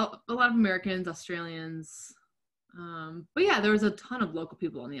 And a lot of Americans, Australians. But yeah, there was a ton of local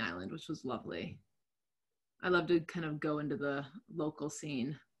people on the island, which was lovely. I love to kind of go into the local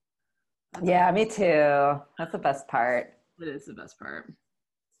scene. Yeah, me too. That's the best part. It is the best part.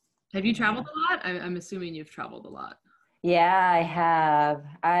 Have you traveled a lot? I'm assuming you've traveled a lot. Yeah, I have.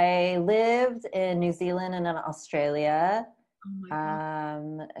 I lived in New Zealand and in Australia. Oh my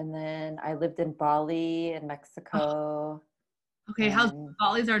God. And then I lived in Bali in Mexico. Okay,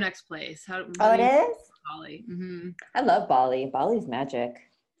 Bali's our next place. Oh, it is? Bali. I love Bali. Bali's magic.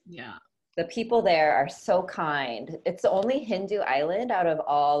 Yeah. The people there are so kind. It's the only Hindu island out of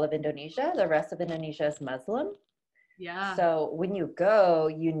all of Indonesia. The rest of Indonesia is Muslim. Yeah. So when you go,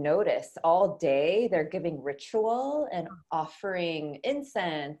 you notice all day they're giving ritual and offering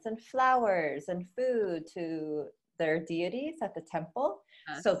incense and flowers and food to their deities at the temple.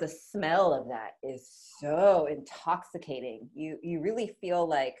 Yes. So the smell of that is so intoxicating. You really feel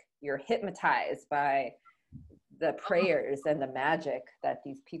like you're hypnotized by the prayers and the magic that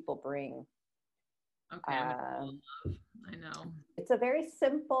these people bring. Okay, I know. It's a very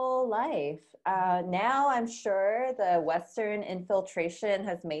simple life. Now I'm sure the Western infiltration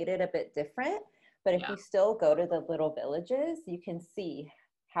has made it a bit different, but if you still go to the little villages, you can see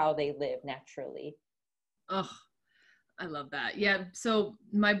how they live naturally. Ugh. I love that. Yeah. So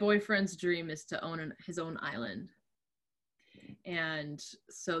my boyfriend's dream is to own his own island. And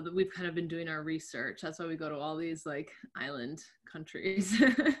so that we've kind of been doing our research. That's why we go to all these like island countries.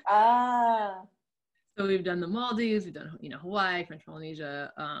 Ah. So we've done the Maldives, we've done, Hawaii, French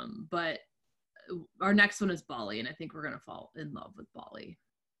Polynesia. But our next one is Bali. And I think we're going to fall in love with Bali.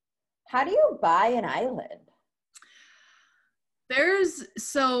 How do you buy an island?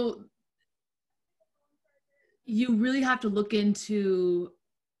 So you really have to look into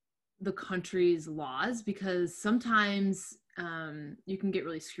the country's laws, because sometimes you can get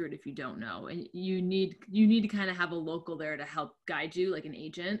really screwed if you don't know, and you need to kind of have a local there to help guide you, like an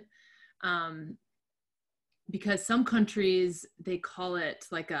agent, because some countries, they call it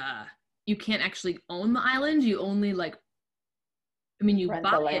like you can't actually own the island. You only like, you Rent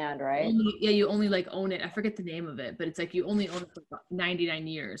buy the it, land, right? you only like own it. I forget the name of it, but it's like you only own it for 99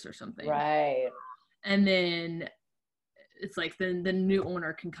 years or something. Right. And then it's like the new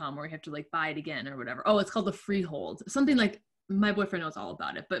owner can come, or you have to like buy it again or whatever. Oh, it's called the freehold. Something like, my boyfriend knows all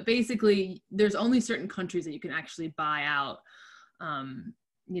about it. But basically, there's only certain countries that you can actually buy out,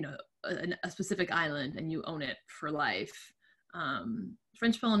 a specific island, and you own it for life.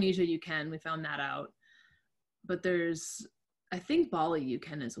 French Polynesia, you can. We found that out. But I think Bali you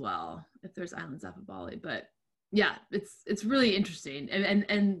can as well, if there's islands off of Bali. But yeah, it's really interesting,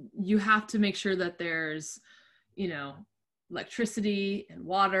 and you have to make sure that there's, electricity and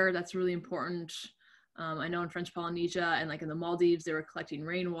water. That's really important. I know in French Polynesia and like in the Maldives, they were collecting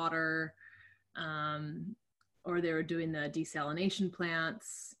rainwater, or they were doing the desalination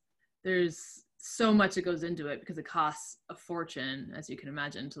plants. There's so much that goes into it, because it costs a fortune, as you can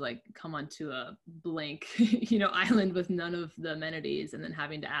imagine, to like come onto a blank, island with none of the amenities, and then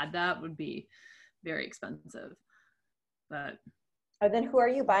having to add that would be very expensive. But and then who are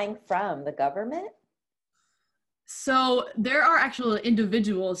you buying from? The government? So there are actual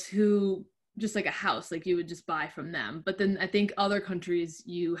individuals who, just like a house, like you would just buy from them. But then I think other countries,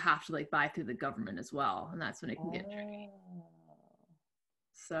 you have to like buy through the government as well. And that's when it can get tricky.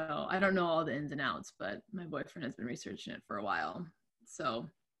 So I don't know all the ins and outs, but my boyfriend has been researching it for a while. So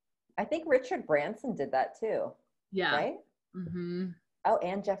I think Richard Branson did that too. Yeah. Right? Mm-hmm. Oh,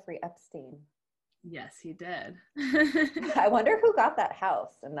 and Jeffrey Epstein. Yes, he did. I wonder who got that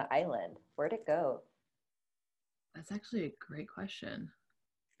house and the island. Where'd it go? That's actually a great question.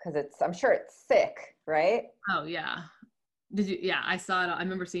 Because I'm sure it's sick, right? Oh, yeah. Yeah, I saw it. I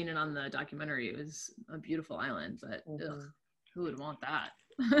remember seeing it on the documentary. It was a beautiful island, but ugh, who would want that?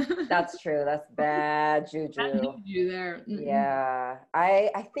 That's true. That's bad juju. Bad juju there. Mm-mm. Yeah. I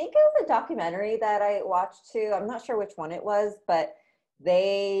think it was a documentary that I watched too. I'm not sure which one it was, but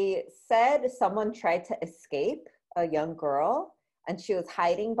they said someone tried to escape, a young girl, and she was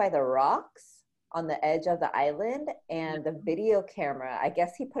hiding by the rocks on the edge of the island, and the video camera, I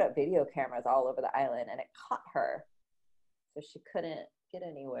guess he put up video cameras all over the island, and it caught her. So she couldn't get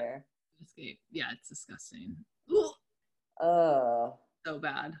anywhere. Escape. Yeah, it's disgusting. Oh. So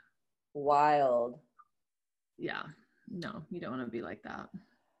bad. Wild. Yeah. No, you don't want to be like that.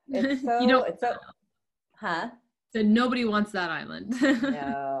 It's so, huh? So nobody wants that island.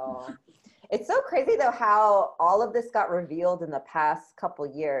 No. It's so crazy though how all of this got revealed in the past couple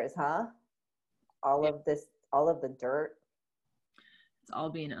years, huh? All of the dirt. It's all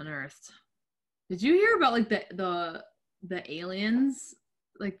being unearthed. Did you hear about like the aliens,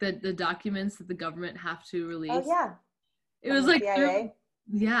 like the documents that the government have to release? Oh yeah. It was like CIA.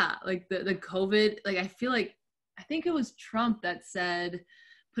 Yeah, like the COVID, like I think it was Trump that said,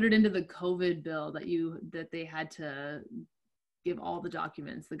 put it into the COVID bill that they had to give all the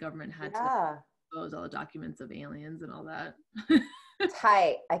documents. The government had to expose all the documents of aliens and all that.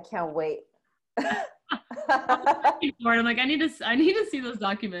 Tight. I can't wait. I'm like, I need to see those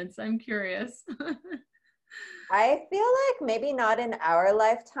documents. I'm curious. I feel like maybe not in our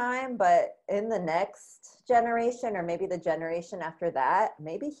lifetime, but in the next generation, or maybe the generation after that,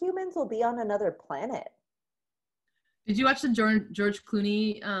 maybe humans will be on another planet. Did you watch the George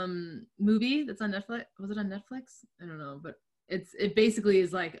Clooney movie that's on Netflix? Was it on Netflix? I don't know, but it basically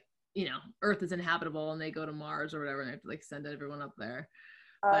is like, Earth is inhabitable and they go to Mars or whatever, and they have to like send everyone up there.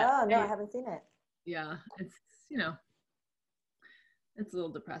 Oh, no, I haven't seen it. Yeah, it's it's a little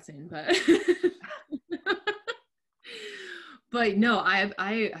depressing, but but no, I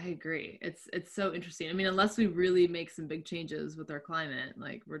agree. It's so interesting. I mean, unless we really make some big changes with our climate,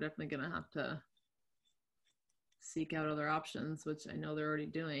 like we're definitely gonna have to seek out other options, which I know they're already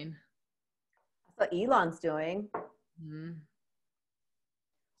doing. That's what Elon's doing. Mm-hmm. Do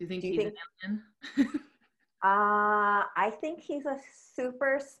you think he's an alien? I think he's a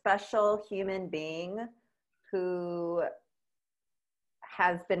super special human being who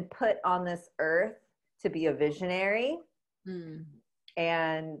has been put on this earth to be a visionary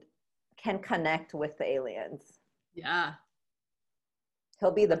and can connect with the aliens. Yeah.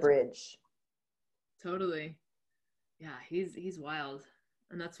 He'll be the bridge. Totally. Yeah, he's wild.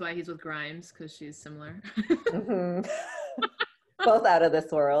 And that's why he's with Grimes, because she's similar. Mm-hmm. Both out of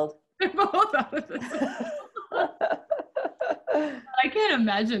this world. They're both out of this world. I can't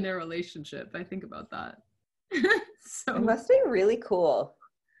imagine their relationship. I think about that. So it must be really cool.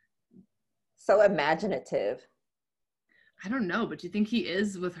 So imaginative. I don't know, but do you think he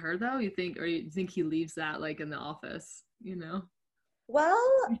is with her though? You think he leaves that like in the office, you know? Well,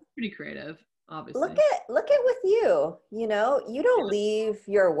 he's pretty creative, obviously. Look at with you, you know, you don't leave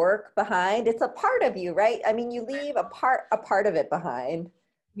your work behind. It's a part of you, right? I mean, you leave a part of it behind.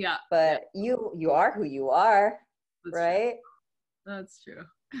 Yeah. But you are who you are. That's right? True. That's true.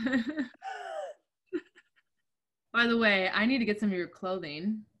 By the way, I need to get some of your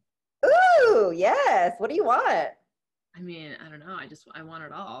clothing. Ooh, yes. What do you want? I mean, I don't know. I want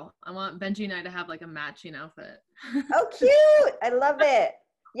it all. I want Benji and I to have like a matching outfit. Oh, cute. I love it.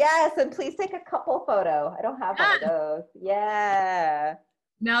 Yes. And please take a couple photo. I don't have one of those. Yeah.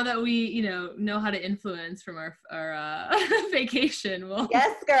 Now that we, know how to influence from our vacation.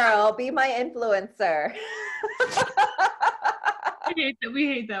 Yes, girl. Be my influencer. We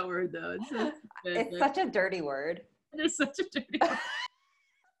hate that word though. It's such a dirty word. It is such a dirty word.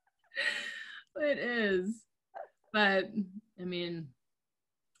 It is. But I mean,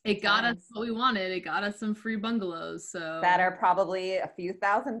 it got us what we wanted. It got us some free bungalows. So that are probably a few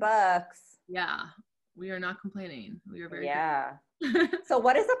 $1,000. Yeah. We are not complaining. We are very So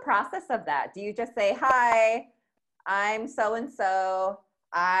what is the process of that? Do you just say, hi, I'm so-and-so.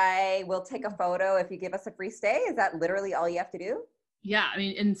 I will take a photo if you give us a free stay? Is that literally all you have to do? Yeah. I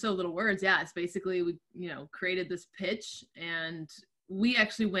mean, in so little words. Yeah. It's basically, we, created this pitch, and we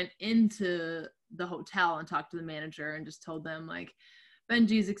actually went into the hotel and talked to the manager and just told them like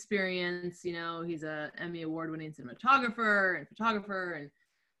Benji's experience, he's a Emmy award-winning cinematographer and photographer.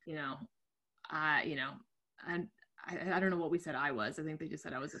 And, I don't know what we said I was. I think they just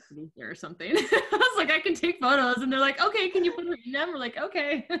said I was a producer or something. I was like, I can take photos. And they're like, okay, can you put her in them? We're like,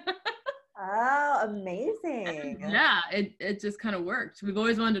 okay. Oh, amazing. And yeah, it just kind of worked. We've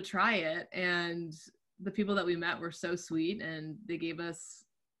always wanted to try it. And the people that we met were so sweet, and they gave us,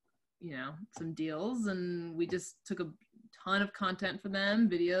 some deals, and we just took a ton of content for them,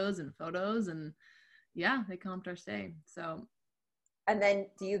 videos and photos, and yeah, they comped our stay. So. And then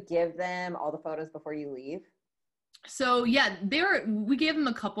do you give them all the photos before you leave? So yeah, we gave them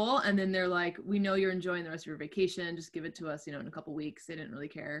a couple, and then they're like, we know you're enjoying the rest of your vacation. Just give it to us, in a couple weeks. They didn't really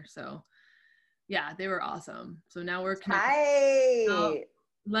care. So yeah, they were awesome. So now we're connected. Hi. So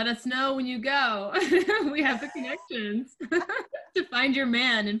let us know when you go. We have the connections to find your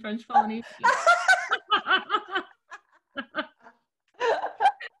man in French Polynesia.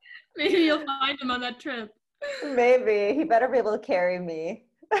 Maybe you'll find him on that trip. Maybe. He better be able to carry me.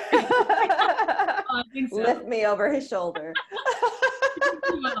 I think so. Lift me over his shoulder.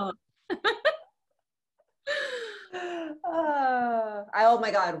 Oh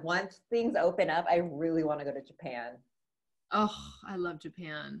my God. Once things open up, I really want to go to Japan. Oh, I love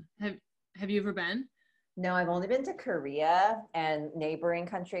Japan. Have you ever been? No, I've only been to Korea and neighboring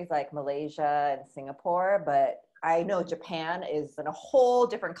countries like Malaysia and Singapore, but I know Japan is in a whole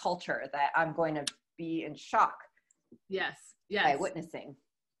different culture that I'm going to be in shock. Yes. By witnessing.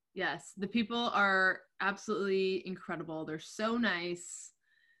 Yes. The people are absolutely incredible. They're so nice.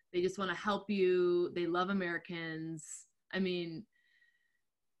 They just want to help you. They love Americans. I mean,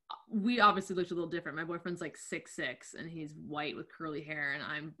 we obviously looked a little different. My boyfriend's like 6'6", and he's white with curly hair, and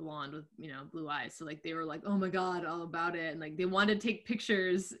I'm blonde with, blue eyes. So like, they were like, oh my God, all about it. And like, they wanted to take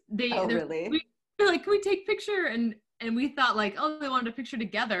pictures. Really? They're like, can we take picture? And we thought like, oh, they wanted a picture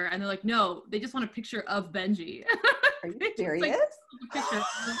together. And they're like, no, they just want a picture of Benji. Are you serious? Like,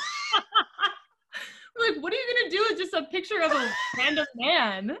 we're like, what are you going to do with just a picture of a random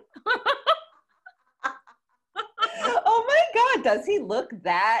man? Oh my God. Does he look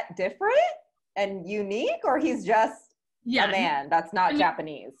that different and unique, or he's just a man that's not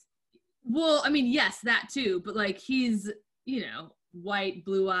Japanese? Well, I mean, yes, that too. But like, he's, white,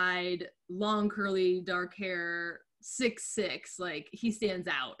 blue-eyed, long, curly, dark hair, 6'6". Like, he stands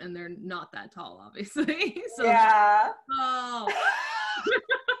out, and they're not that tall, obviously. So, yeah. Oh.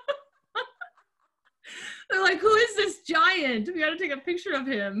 They're like, who is this giant? We got to take a picture of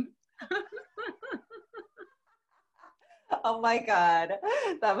him. Oh my God.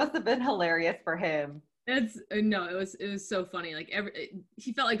 That must have been hilarious for him. It's no, it was so funny. Like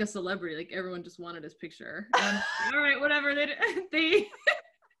he felt like a celebrity. Like everyone just wanted his picture. And I'm like, all right, whatever. They they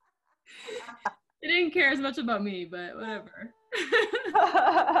didn't care as much about me, but whatever.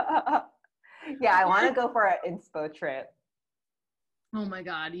 Yeah, I want to go for an inspo trip. Oh my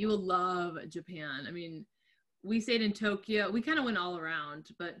God, you will love Japan. I mean, we stayed in Tokyo. We kind of went all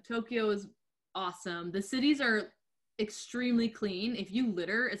around, but Tokyo is awesome. The cities are extremely clean. If you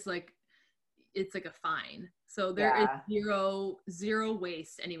litter, it's like a fine. So there is zero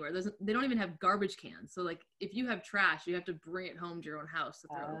waste anywhere. They don't even have garbage cans. So like if you have trash, you have to bring it home to your own house to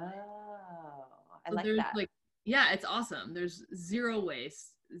throw. Oh, I so like there's that. like, yeah, it's awesome. There's zero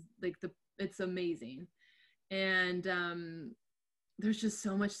waste. Like it's amazing. And there's just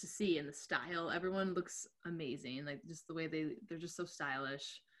so much to see, and the style. Everyone looks amazing. Like just the way they're just so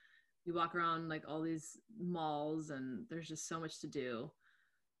stylish. You walk around like all these malls, and there's just so much to do.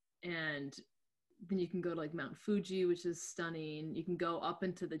 And then you can go to like Mount Fuji, which is stunning. You can go up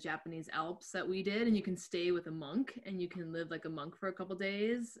into the Japanese Alps that we did, and you can stay with a monk, and you can live like a monk for a couple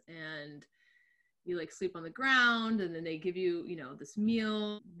days, and you like sleep on the ground, and then they give you, you know, this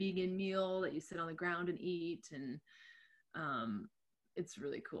vegan meal that you sit on the ground and eat. And it's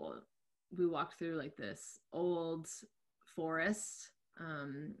really cool. We walked through like this old forest,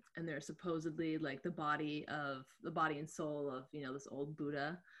 and there's supposedly like the body and soul of, you know, this old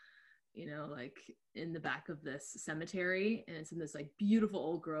Buddha, you know, like in the back of this cemetery, and it's in this like beautiful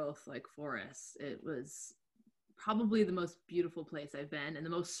old growth like forest. It was probably the most beautiful place I've been, and the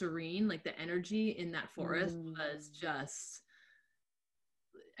most serene. Like the energy in that forest was just,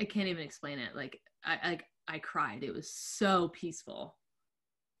 I can't even explain it. Like I cried. It was so peaceful.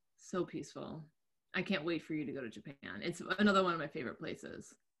 So peaceful. I can't wait for you to go to Japan. It's another one of my favorite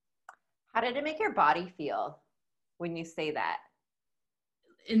places. How did it make your body feel when you say that?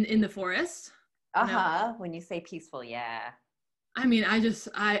 In the forest? When you say peaceful, yeah. I mean,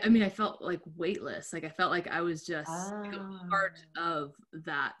 I felt like weightless. Like I felt like I was just part of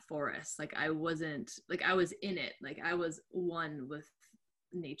that forest. Like I wasn't, like I was in it. Like I was one with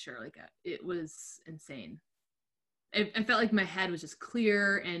nature. Like it was insane. I felt like my head was just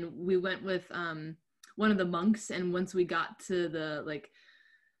clear, and we went with one of the monks, and once we got to the like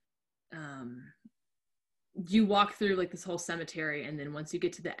you walk through like this whole cemetery, and then once you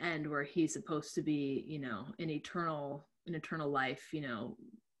get to the end where he's supposed to be, you know, an eternal life, you know,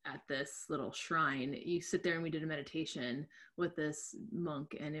 at this little shrine, you sit there, and we did a meditation with this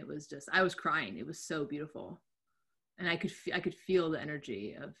monk, and it was just, I was crying. It was so beautiful, and I could feel the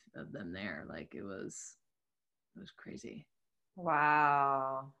energy of them there. Like it was crazy.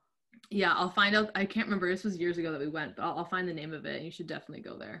 Wow. Yeah, I'll find out. I can't remember. This was years ago that we went, but I'll find the name of it, and you should definitely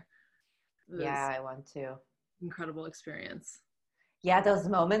go there. Yeah, I want to. Incredible experience. Yeah, those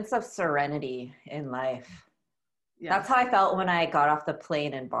moments of serenity in life. Yes. That's how I felt when I got off the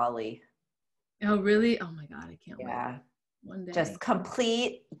plane in Bali. Oh, really? Oh my God, I can't wait. Yeah. One day. Just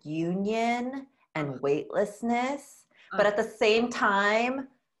complete union and weightlessness. But at the same time,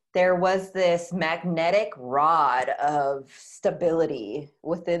 there was this magnetic rod of stability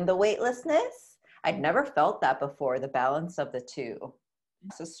within the weightlessness. I'd never felt that before, the balance of the two.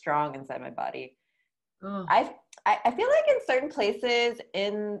 It's so strong inside my body. Oh. I feel like in certain places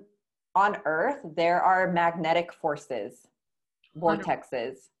on Earth, there are magnetic forces,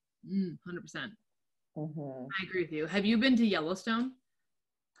 vortexes. 100%. Mm-hmm. I agree with you. Have you been to Yellowstone?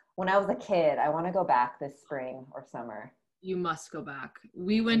 When I was a kid. I want to go back this spring or summer. You must go back.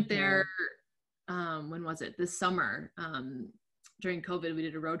 We went there, when was it? This summer. During COVID, we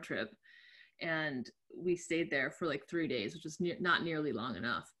did a road trip, and we stayed there for like 3 days, which was not nearly long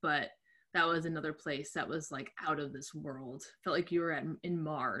enough, but that was another place that was like out of this world. Felt like you were in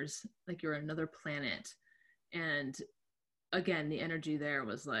Mars, like you were another planet. And again, the energy there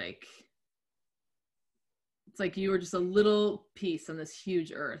was like, it's like you were just a little piece on this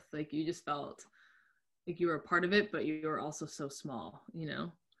huge earth. Like you just felt like you were a part of it, but you were also so small, you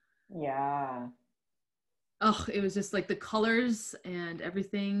know? Yeah. Oh, it was just like the colors and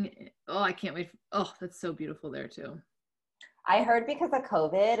everything. Oh, I can't wait. Oh, that's so beautiful there too. I heard because of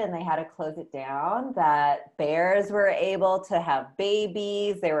COVID and they had to close it down that bears were able to have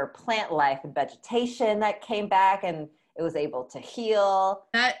babies. There were plant life and vegetation that came back, and it was able to heal.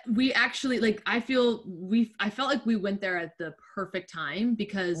 That we actually, like, I felt like we went there at the perfect time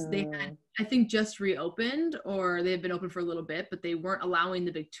because they had, I think, just reopened, or they had been open for a little bit, but they weren't allowing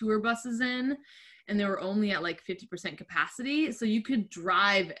the big tour buses in, and they were only at like 50% capacity. So you could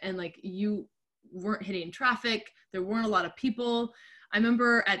drive and like you weren't hitting traffic. There weren't a lot of people. I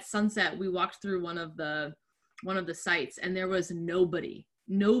remember at sunset, we walked through one of the sites, and there was nobody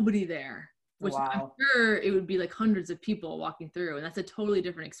there. which I'm Wow. sure it would be like hundreds of people walking through, and that's a totally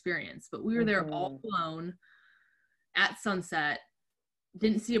different experience. But we were there all Mm-hmm. alone at sunset,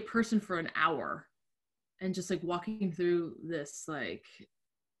 didn't see a person for an hour, and just like walking through this like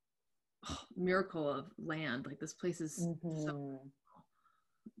miracle of land. Like this place is so, Mm-hmm.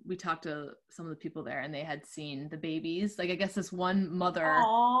 we talked to some of the people there and they had seen the babies. Like I guess this one mother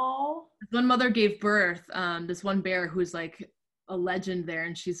Oh. gave birth, this one bear who's like a legend there,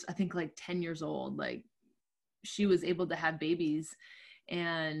 and she's I think like 10 years old. Like she was able to have babies,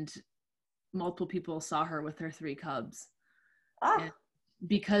 and multiple people saw her with her 3 cubs. Ah. And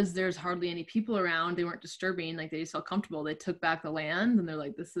because there's hardly any people around, they weren't disturbing, like they just felt comfortable. They took back the land and they're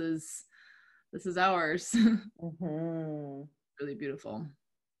like, this is ours. Mm-hmm. Really beautiful.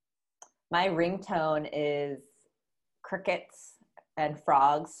 My ringtone is crickets and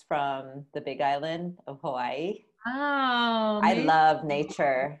frogs from the Big Island of Hawaii. Oh, I amazing. love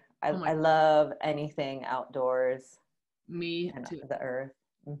nature. Oh my, I love anything outdoors me and too. the earth.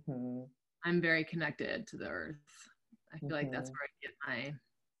 Mm-hmm. I'm very connected to the earth. I feel like that's Mm-hmm. where I get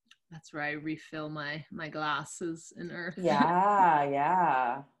that's where I refill my glasses in earth. Yeah,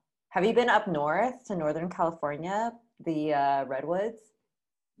 yeah. Have you been up north to Northern California, the redwoods?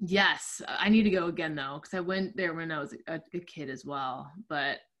 Yes, I need to go again though, because I went there when I was a kid as well.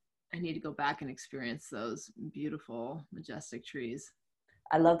 But I need to go back and experience those beautiful, majestic trees.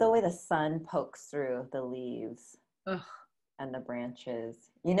 I love the way the sun pokes through the leaves Ugh, and the branches.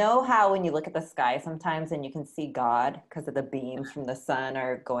 You know how when you look at the sky sometimes and you can see God because of the beams from the sun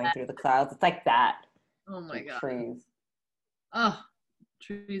are going through the clouds? It's like that oh my with God. trees. Oh,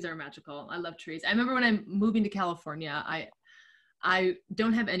 trees are magical. I love trees. I remember when I'm moving to California, I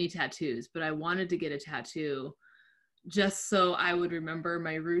don't have any tattoos, but I wanted to get a tattoo just so I would remember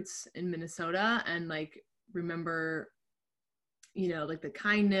my roots in Minnesota and like remember, like the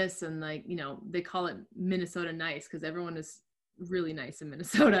kindness and like, they call it Minnesota nice because everyone is really nice in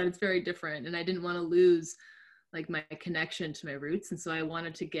Minnesota. It's very different. And I didn't want to lose like my connection to my roots. And so I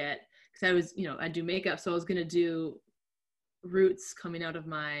wanted to get, because I was, I do makeup. So I was going to do roots coming out of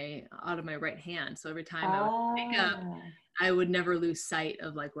my right hand. So every time I would make up, Ah, I would never lose sight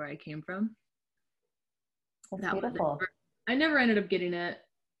of like where I came from. that's That was beautiful. I never ended up getting it,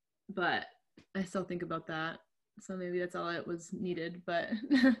 but I still think about that. So maybe that's all it was needed, but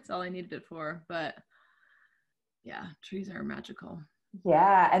that's all I needed it for. But yeah, trees are magical.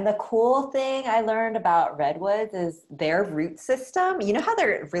 Yeah, and the cool thing I learned about redwoods is their root system. You know how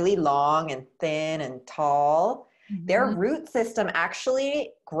they're really long and thin and tall? Their Mm-hmm. root system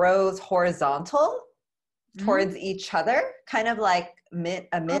actually grows horizontal towards each other, kind of like a mint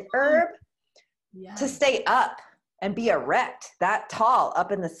Oh, herb, to yes. stay up and be erect, that tall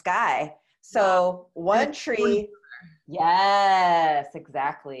up in the sky. Wow. So And one it's supporting each tree, other. yes,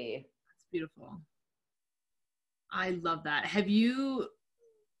 exactly. That's beautiful. I love that. Have you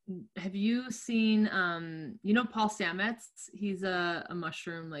seen Paul Stamets? He's a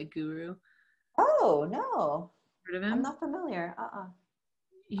mushroom like guru. Oh, no, Heard of I'm him? not familiar.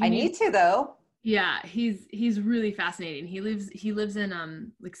 You I need need to though. Yeah, he's really fascinating. He lives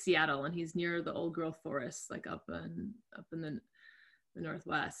in like Seattle, and he's near the old growth forest, like up in the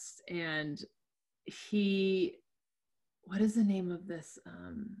Northwest. And he what is the name of this?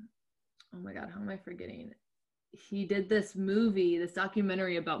 Oh my God, how am I forgetting? He did this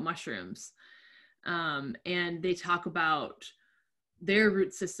documentary about mushrooms. And they talk about their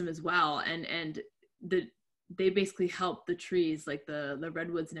root system as well. And they basically help the trees, like the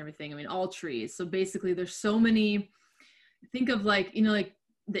redwoods and everything. I mean, all trees. So basically there's so many, think of like, like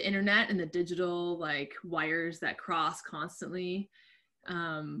the internet and the digital like wires that cross constantly.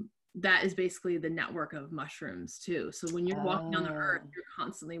 That is basically the network of mushrooms too. So when you're walking on the earth, Oh, you're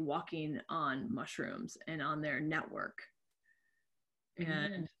constantly walking on mushrooms and on their network.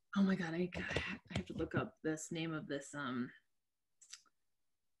 And mm. oh my God, I have to look up this name of this.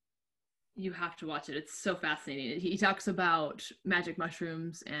 You have to watch it. It's so fascinating. He talks about magic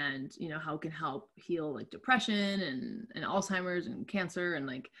mushrooms and how it can help heal like depression and Alzheimer's and cancer and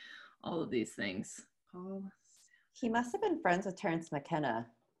like all of these things. Paul, He must have been friends with Terrence McKenna.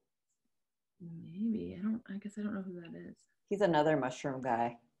 maybe I guess I don't know who that is. He's another mushroom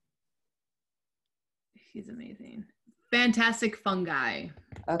guy. He's amazing. Fantastic Fungi.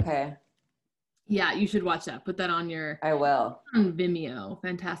 Okay, Yeah, you should watch that. Put that on I will. Vimeo.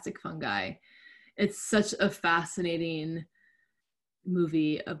 Fantastic Fungi. It's such a fascinating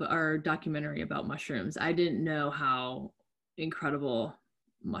movie or documentary about mushrooms. I didn't know how incredible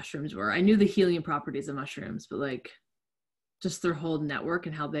mushrooms were. I knew the healing properties of mushrooms, but like just their whole network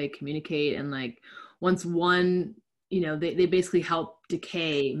and how they communicate, and like once one they basically help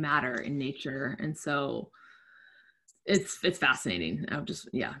decay matter in nature. And so it's fascinating. I'll just,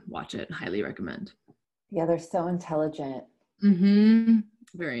 watch it. Highly recommend. Yeah, they're so intelligent. Mm-hmm.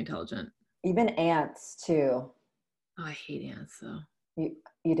 Very intelligent. Even ants too. Oh, I hate ants though. You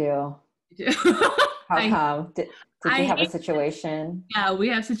do? You do. How come? Did you have a situation? Yeah, we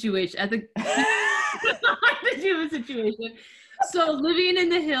have situation. I think did you have a situation? So living in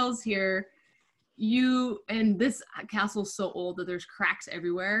the hills here, and this castle's so old that there's cracks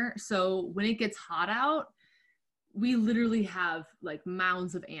everywhere. So when it gets hot out, we literally have like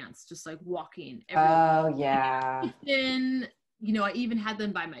mounds of ants just like walking everywhere. Oh yeah. And I even had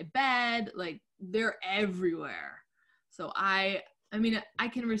them by my bed. Like they're everywhere. So I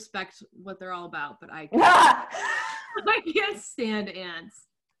can respect what they're all about, but I can't stand ants.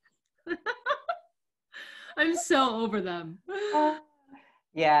 I'm so over them.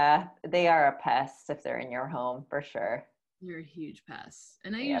 Yeah, they are a pest if they're in your home for sure. They're a huge pest,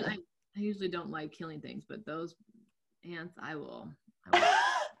 and I usually don't like killing things, but those ants, I will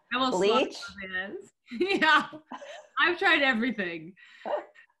Bleach. Yeah, I've tried everything.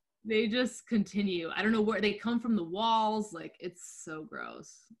 They just continue. I don't know where they come from, the walls. Like it's so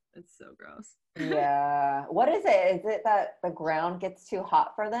gross. It's so gross. Yeah. What is it? Is it that the ground gets too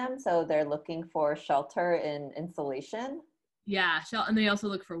hot for them, so they're looking for shelter and insulation? Yeah, and they also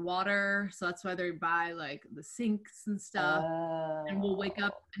look for water, so that's why they buy like the sinks and stuff. And we'll wake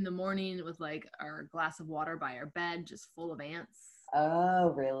up in the morning with like our glass of water by our bed, just full of ants. Oh,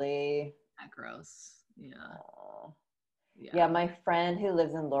 really? That gross. Yeah. Yeah, my friend who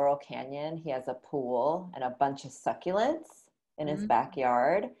lives in Laurel Canyon, he has a pool and a bunch of succulents in his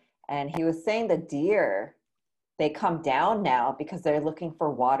backyard. And he was saying the deer, they come down now because they're looking for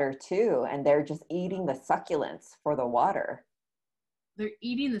water too. And they're just eating the succulents for the water. They're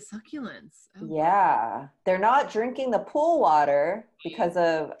eating the succulents. Oh. Yeah. They're not drinking the pool water because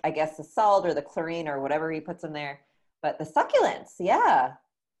of, I guess, the salt or the chlorine or whatever he puts in there. But the succulents, yeah.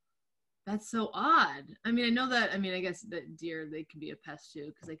 That's so odd. I guess that deer, they can be a pest too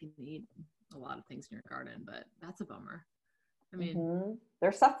because they can eat a lot of things in your garden, but that's a bummer.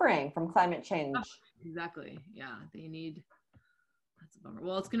 They're suffering from climate change. Exactly. Yeah. That's a bummer.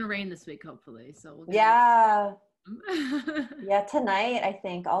 Well, it's going to rain this week, hopefully. So yeah. Yeah, tonight, I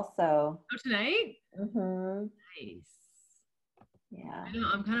think also. Oh, tonight? Mm-hmm. Nice. Yeah. I know,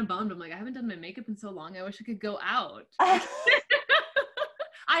 I'm kind of bummed. I'm like, I haven't done my makeup in so long. I wish I could go out.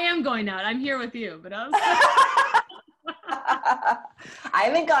 I am going out. I'm here with you, but I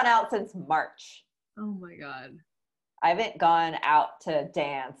haven't gone out since March. Oh my God. I haven't gone out to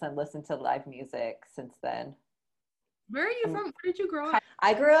dance and listen to live music since then. Where are you from? Where did you grow up?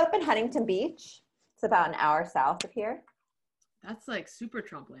 I grew up in Huntington Beach. It's about an hour south of here. That's like super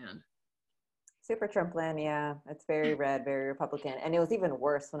Trump land. Super Trump land, yeah. It's very red, very Republican. And it was even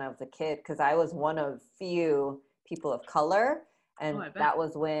worse when I was a kid because I was one of few people of color. And that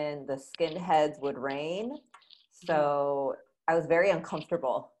was when the skinheads would reign. So I was very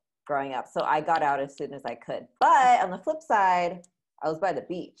uncomfortable growing up. So I got out as soon as I could. But on the flip side, I was by the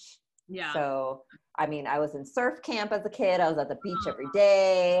beach. Yeah. So, I was in surf camp as a kid. I was at the beach every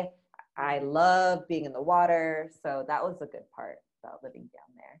day. I loved being in the water. So that was a good part about living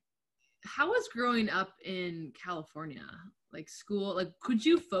down there. How was growing up in California? Like school, like could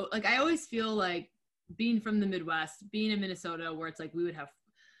you I always feel like being from the Midwest, being in Minnesota where it's like we would have,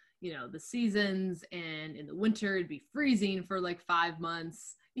 the seasons, and in the winter it'd be freezing for like 5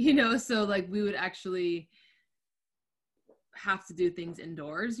 months, so like we would actually have to do things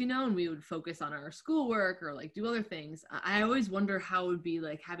indoors, and we would focus on our schoolwork or like do other things. I always wonder how it would be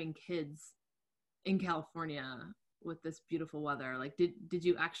like having kids in California with this beautiful weather. Like did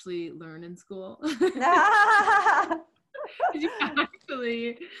you actually learn in school? Did you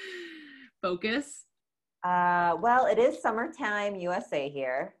actually focus? Well, it is summertime USA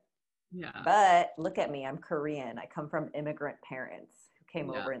here. Yeah. But look at me, I'm Korean. I come from immigrant parents who came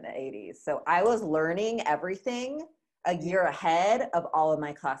over in the 80s. So I was learning everything a year ahead of all of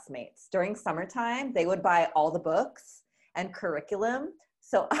my classmates. During summertime, they would buy all the books and curriculum.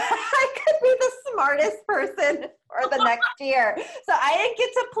 So I could be the smartest person for the next year. So I didn't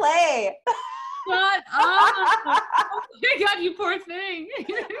get to play. Shut up. Oh my God, you poor thing.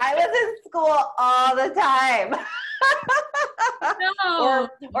 I was in school all the time. No.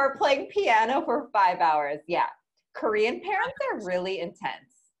 or playing piano for 5 hours. Yeah. Korean parents are really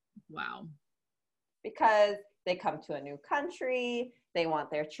intense. Wow. Because they come to a new country. They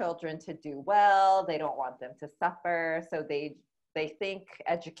want their children to do well. They don't want them to suffer. So they think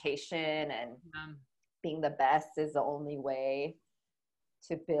education and being the best is the only way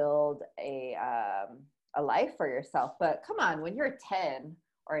to build a a life for yourself. But come on, when you're 10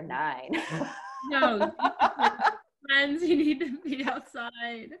 or 9. No, friends, you need to be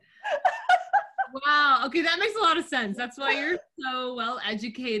outside. Wow. Okay, that makes a lot of sense. That's why you're so well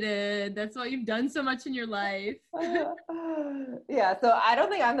educated. That's why you've done so much in your life. Yeah, so I don't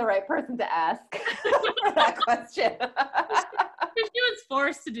think I'm the right person to ask for that question. She was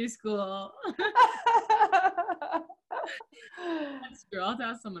forced to do school. That's true. I'll have to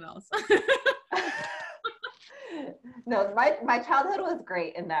ask someone else. No, my childhood was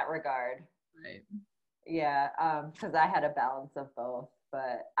great in that regard. Right. Yeah, because I had a balance of both.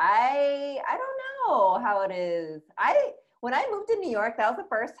 But I don't know how it is. When I moved to New York, that was the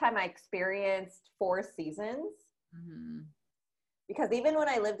first time I experienced 4 seasons. Mm-hmm. Because even when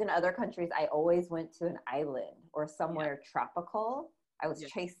I lived in other countries, I always went to an island or somewhere tropical. I was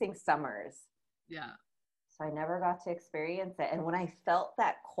chasing summers. Yeah. So I never got to experience it. And when I felt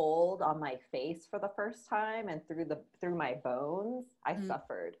that cold on my face for the first time and through my bones, I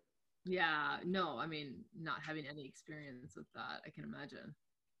suffered. Yeah, no, I mean, not having any experience with that, I can imagine.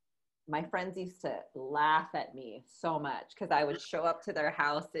 My friends used to laugh at me so much because I would show up to their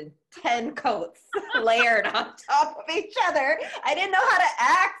house in 10 coats layered on top of each other. I didn't know how to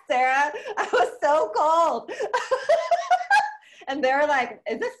act, Sarah. I was so cold. And they were like,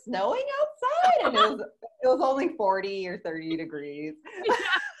 is it snowing outside? And it was only 40 or 30 degrees.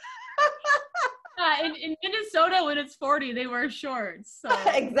 In Minnesota, when it's 40, they wear shorts. So.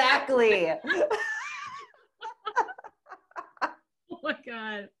 Exactly. Oh my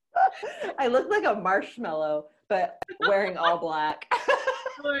God. I look like a marshmallow, but wearing all black.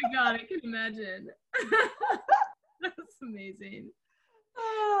 Oh my God, I can imagine. That's amazing.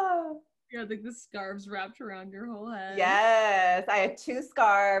 You had like the scarves wrapped around your whole head. Yes, I had 2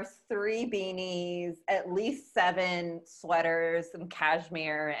 scarves, 3 beanies, at least 7 sweaters, some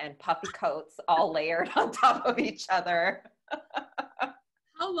cashmere, and puffy coats all layered on top of each other.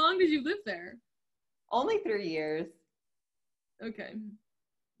 How long did you live there? Only 3 years. Okay.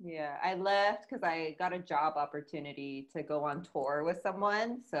 Yeah, I left because I got a job opportunity to go on tour with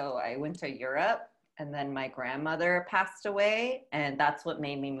someone. So I went to Europe. And then my grandmother passed away, and that's what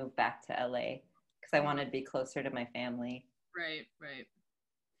made me move back to LA because I wanted to be closer to my family. Right, right.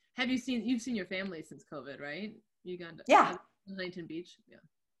 You've seen your family since COVID, right? Yeah. Huntington Beach? Yeah.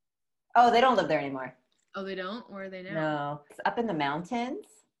 Oh, they don't live there anymore. Oh, they don't? Where are they now? No, it's up in the mountains.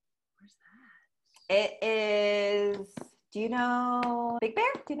 Where's that? It is, do you know Big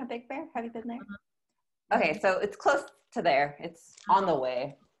Bear? Do you know Big Bear? Have you been there? Uh-huh. Okay, so it's close to there. It's on the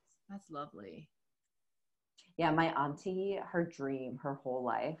way. That's lovely. Yeah, my auntie, her dream, her whole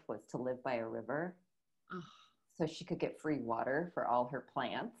life was to live by a river so she could get free water for all her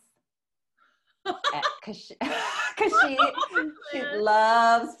plants. Because she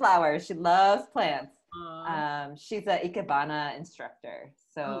loves flowers. She loves plants. She's an Ikebana instructor.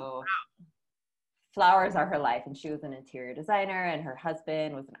 So flowers are her life. And she was an interior designer and her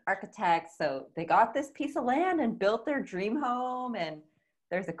husband was an architect. So they got this piece of land and built their dream home. And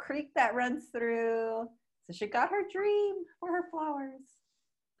there's a creek that runs through. So she got her dream for her flowers.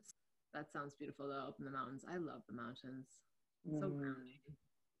 That sounds beautiful though, up in the mountains. I love the mountains. So grounding.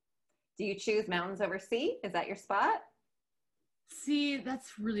 Do you choose mountains over sea? Is that your spot? See,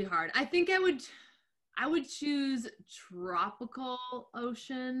 that's really hard. I think I would choose tropical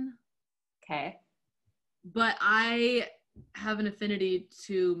ocean. Okay. But I have an affinity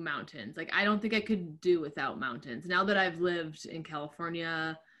to mountains. Like, I don't think I could do without mountains. Now that I've lived in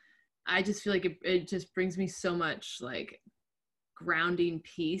California, I just feel like it just brings me so much like grounding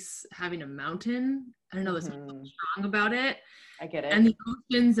peace having a mountain. I don't know, there's something strong about it. I get it. And the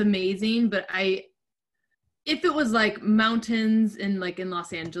ocean's amazing, but if it was like mountains in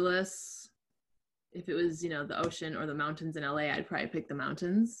Los Angeles, if it was, the ocean or the mountains in LA, I'd probably pick the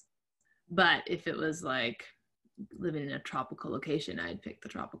mountains. But if it was like living in a tropical location, I'd pick the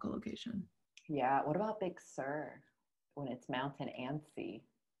tropical location. Yeah. What about Big Sur when it's mountain and sea?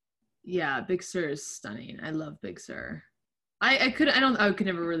 Yeah, Big Sur is stunning. I love Big Sur. I could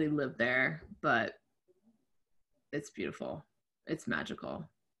never really live there, but it's beautiful. It's magical.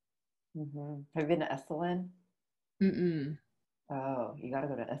 Mm-hmm. Have you been to Esalen? Mm-mm. Oh, you got to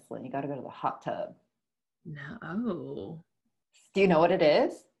go to Esalen. You got to go to the hot tub. No. Oh. Do you know what it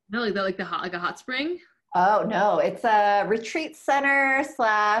is? No, like a hot spring? Oh, no. It's a retreat center /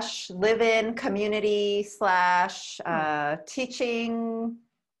 live-in community / teaching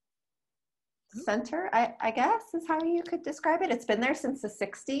center, I guess is how you could describe it. It's been there since the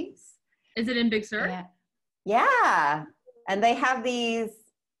 60s. Is it in Big Sur? Yeah. And they have these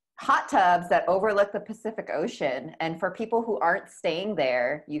hot tubs that overlook the Pacific Ocean. And for people who aren't staying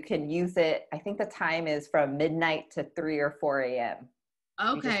there, you can use it. I think the time is from midnight to 3 or 4 a.m.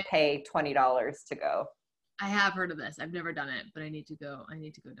 You Okay. just pay $20 to go. I have heard of this. I've never done it, but I need to go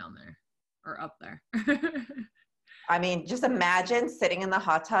down there or up there. I mean, just imagine sitting in the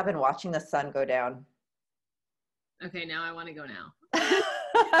hot tub and watching the sun go down. Okay, now I want to go now.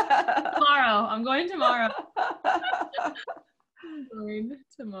 Tomorrow. I'm going tomorrow. I'm going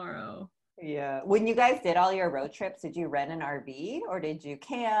tomorrow. Yeah. When you guys did all your road trips, did you rent an RV or did you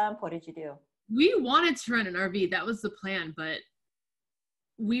camp? What did you do? We wanted to rent an RV. That was the plan, but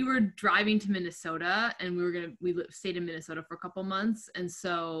we were driving to Minnesota and we stayed in Minnesota for a couple months. And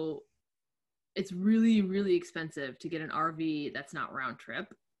so it's really, really expensive to get an RV that's not round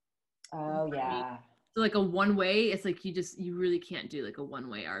trip. Oh yeah. So like a one way, it's like you really can't do like a one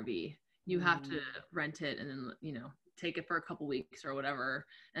way RV. You have to rent it and then, take it for a couple weeks or whatever,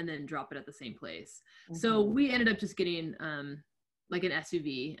 and then drop it at the same place. Mm-hmm. So we ended up just getting like an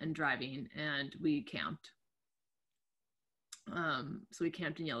SUV and driving, and we camped. So we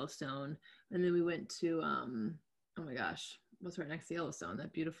camped in Yellowstone, and then we went to oh my gosh, what's right next to Yellowstone?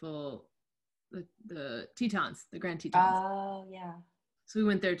 That beautiful the Tetons, the Grand Tetons. Oh yeah. So we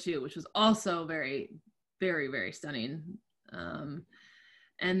went there too, which was also very, very, very stunning. And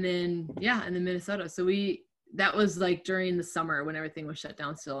then Minnesota. So that was like during the summer when everything was shut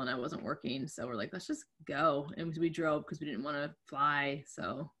down still and I wasn't working. So we're like, let's just go. And we drove because we didn't want to fly.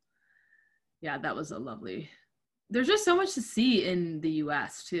 So yeah, that was there's just so much to see in the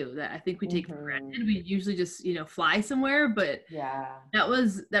US too, that I think we take for granted. We usually just, fly somewhere, but yeah,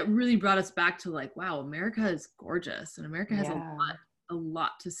 that really brought us back to like, wow, America is gorgeous and America has a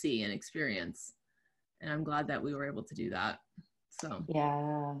lot to see and experience. And I'm glad that we were able to do that. So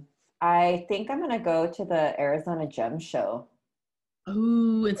yeah, I think I'm going to go to the Arizona Gem Show.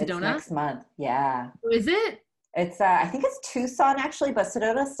 Oh, in Sedona? It's next month. Yeah. Is it? It's, I think it's Tucson actually, but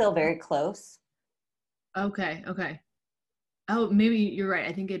Sedona's still very close. Okay. Oh, maybe you're right.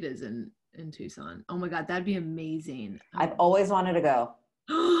 I think it is in Tucson. Oh my God, that'd be amazing. I've always wanted to go.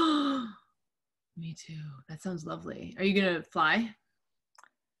 Me too. That sounds lovely. Are you going to fly?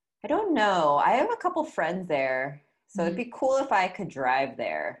 I don't know. I have a couple friends there. So it'd be cool if I could drive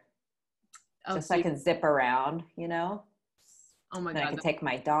there. Just so I can zip around, Oh my God. I could God. take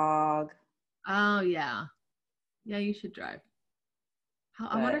my dog. Oh, yeah. Yeah, you should drive.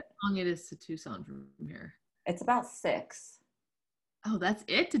 I wonder how long it is to Tucson from here. It's about 6. Oh, that's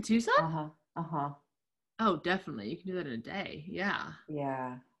it to Tucson? Uh-huh. Uh-huh. Oh, definitely. You can do that in a day. Yeah.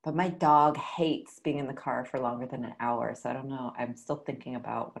 Yeah. But my dog hates being in the car for longer than an hour. So I don't know. I'm still thinking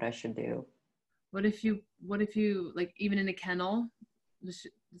about what I should do. What if you like even in a kennel? Does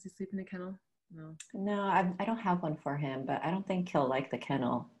he sleep in a kennel? No, I don't have one for him, but I don't think he'll like the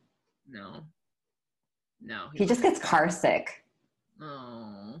kennel. No. He just gets car sick.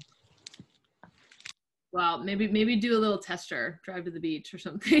 Oh. Well, maybe do a little tester, drive to the beach or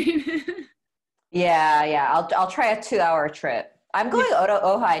something. Yeah. I'll try a 2-hour trip. I'm going to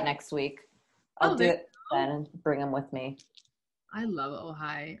Ojai next week. I'll do it then and bring him with me. I love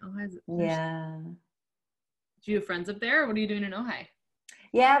Ojai. Yeah. Do you have friends up there? Or what are you doing in Ojai?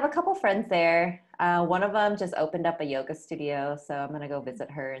 Yeah, I have a couple friends there. One of them just opened up a yoga studio, so I'm going to go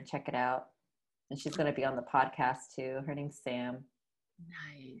visit her and check it out. And she's going to be on the podcast too. Her name's Sam.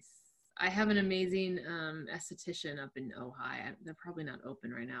 Nice. I have an amazing esthetician up in Ojai. They're probably not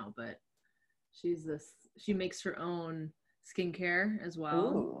open right now, but she makes her own skincare as well.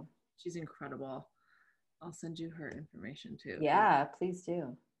 Ooh. She's incredible. I'll send you her information too. Yeah, please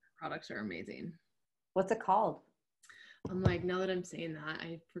do. Products are amazing. What's it called? I'm like, now that I'm saying that,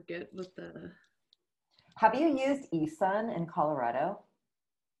 I forget what the... Have you used eSun in Colorado?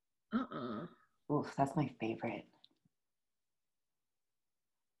 Uh-uh. Oof, that's my favorite.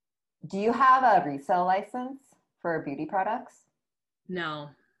 Do you have a resale license for beauty products? No.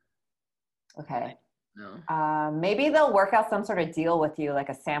 Okay. No. Maybe they'll work out some sort of deal with you, like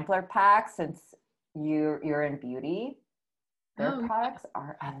a sampler pack, since you're in beauty. Their products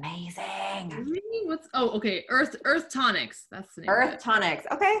are amazing. Really? Okay. Earth Tonics. That's the name. Earth Tonics.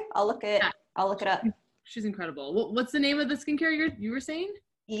 Okay, I'll look it up. She's incredible. What's the name of the skincare you were saying?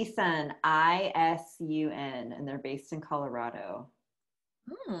 eSun, ISUN, and they're based in Colorado.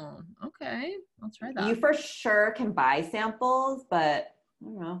 Oh, okay. I'll try that. You for sure can buy samples, but I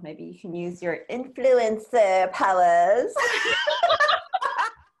don't know, maybe you can use your influencer powers.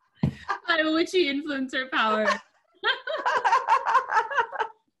 My witchy influencer power.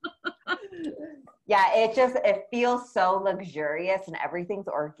 Yeah, it feels so luxurious and everything's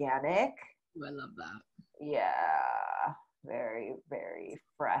organic. Ooh, I love that. Yeah. very, very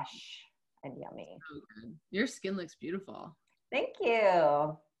fresh and yummy. So good. Your skin looks beautiful. Thank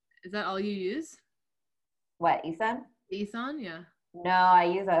you. Is that all you use? What, Isan? Isan, yeah. No, I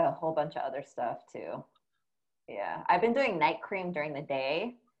use a whole bunch of other stuff too. Yeah, I've been doing night cream during the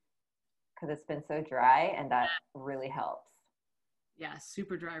day because it's been so dry, and that really helps. Yeah,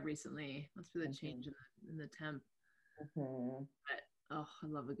 super dry recently. Must be the change in the temp. Mm-hmm. But, oh, I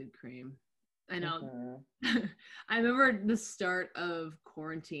love a good cream. I know. I remember the start of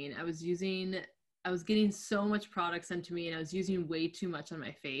quarantine. I was getting so much product sent to me, and I was using way too much on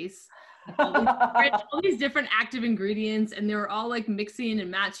my face. All these different active ingredients, and they were all like mixing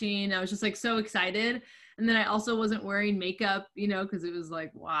and matching. I was just like so excited. And then I also wasn't wearing makeup, you know, because it was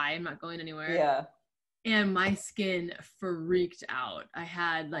like, why? I'm not going anywhere. Yeah. And my skin freaked out. I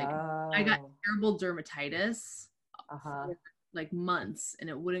had like, I got terrible dermatitis for like months, and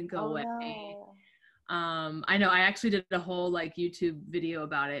it wouldn't go away. No. I know I actually did a whole like YouTube video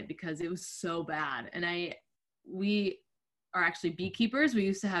about it because it was so bad. And we are actually beekeepers. We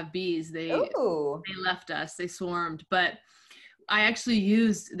used to have bees. They left us, they swarmed, but I actually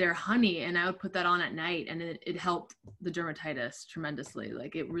used their honey, and I would put that on at night, and it helped the dermatitis tremendously.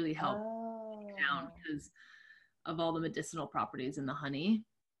 Like it really helped down because of all the medicinal properties in the honey.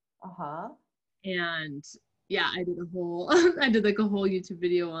 And yeah, I did like a whole YouTube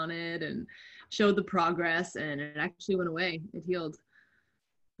video on it and showed the progress, and it actually went away. It healed.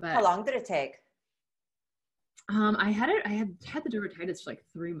 But how long did it take? I had the dermatitis for like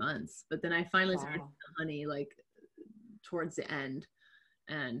 3 months, but then I finally started the honey like towards the end,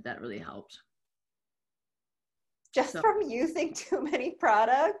 and that really helped. Just from using too many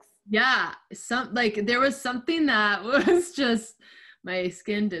products? Yeah, there was something that was just my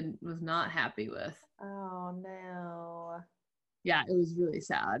skin was not happy with. Oh no. Yeah, it was really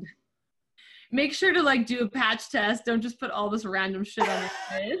sad. Make sure to like do a patch test. Don't just put all this random shit on your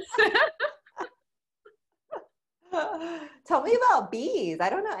face. Tell me about bees. I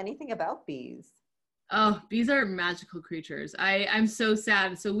don't know anything about bees. Oh, bees are magical creatures. I'm so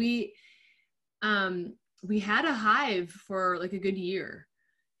sad. So we had a hive for like a good year,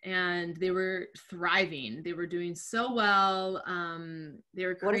 and they were thriving. They were doing so well.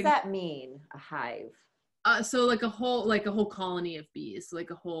 What does that mean, a hive? So like a whole colony of bees,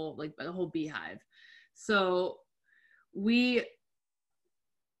 like a whole beehive. So we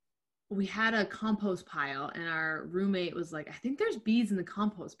had a compost pile, and our roommate was like, I think there's bees in the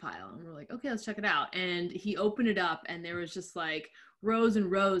compost pile. And we're like, okay, let's check it out. And he opened it up, and there was just like rows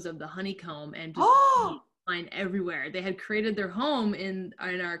and rows of the honeycomb, and just flying everywhere. They had created their home in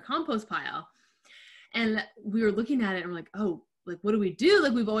our compost pile. And we were looking at it, and we're like, oh, like, what do we do?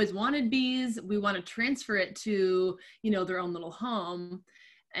 Like, we've always wanted bees. We want to transfer it to, you know, their own little home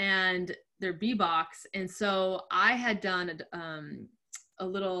and their bee box. And so I had done a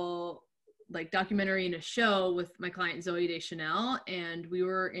little like documentary and a show with my client Zoe Deschanel, and we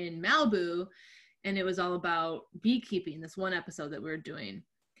were in Malibu, and it was all about beekeeping, this one episode that we were doing.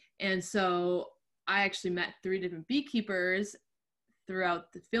 And so I actually met 3 different beekeepers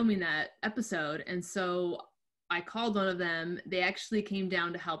throughout the filming that episode. And so I called one of them. They actually came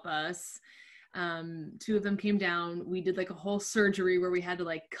down to help us. 2 of them came down. We did like a whole surgery where we had to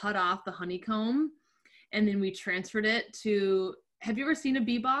like cut off the honeycomb, and then we transferred it to, have you ever seen a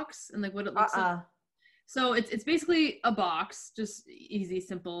bee box and like what it looks like? So it's basically a box, just easy,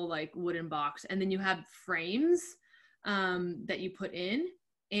 simple, like wooden box. And then you have frames that you put in,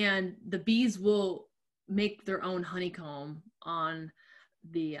 and the bees will make their own honeycomb on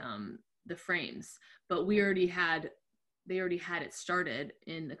the frames. But they already had it started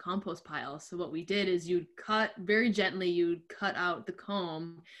in the compost pile. So what we did is you'd cut very gently, you'd cut out the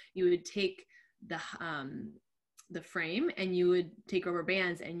comb, you would take the frame, and you would take rubber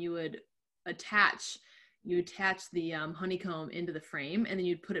bands, and you would attach the honeycomb into the frame, and then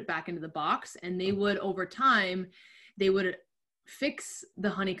you'd put it back into the box, and they would, over time, they would fix the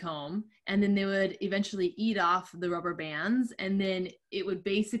honeycomb, and then they would eventually eat off the rubber bands, and then it would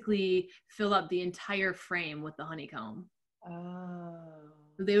basically fill up the entire frame with the honeycomb.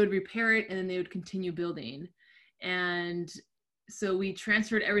 So they would repair it, and then they would continue building. And so we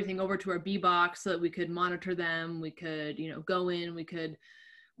transferred everything over to our bee box so that we could monitor them. We could, you know, go in, we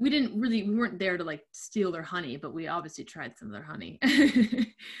weren't there to like steal their honey, but we obviously tried some of their honey.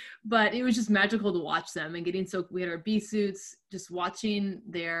 But it was just magical to watch them, and we had our bee suits, just watching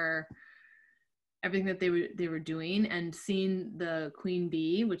everything that they were doing, and seeing the queen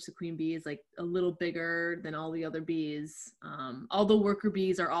bee, which the queen bee is like a little bigger than all the other bees. All the worker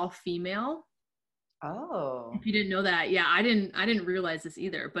bees are all female. Oh. If you didn't know that, yeah, I didn't realize this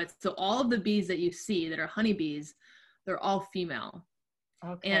either. But so all of the bees that you see that are honeybees they're all female.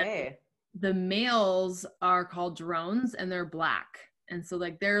 Okay. And the males are called drones, and they're black. And so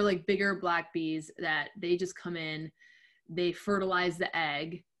like they're like bigger black bees that they just come in, they fertilize the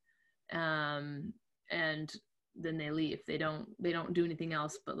egg, and then they leave. They don't do anything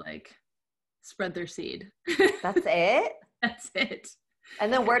else but like spread their seed. That's it? That's it.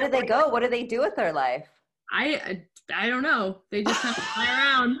 And then where do they go? What do they do with their life? I don't know. They just kind of fly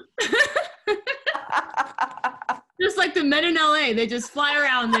around. Just like the men in LA, they just fly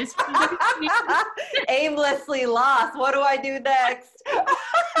around. They aimlessly lost. What do I do next?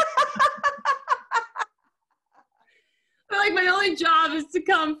 But like my only job is to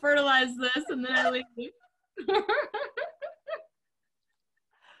come fertilize this, and then I leave.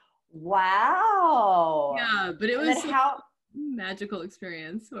 Wow. Yeah, but it was a magical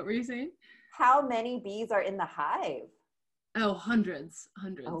experience. What were you saying? How many bees are in the hive? Oh, hundreds.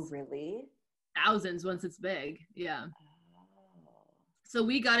 Oh, really? Thousands once it's big. Yeah. Oh. So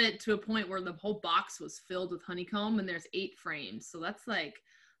we got it to a point where the whole box was filled with honeycomb, and there's 8 frames. So that's like,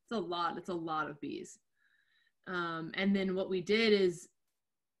 it's a lot of bees. And then what we did is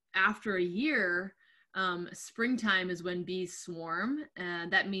after a year, springtime is when bees swarm.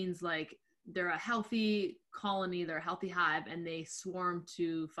 And that means like they're a healthy colony, they're a healthy hive, and they swarm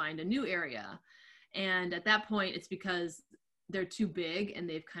to find a new area. And at that point, it's because they're too big and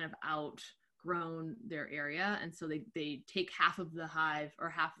they've kind of outgrown their area. And so they take half of the hive or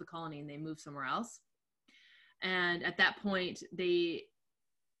half of the colony and they move somewhere else. And at that point, they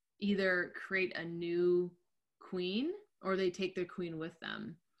either create a new queen or they take their queen with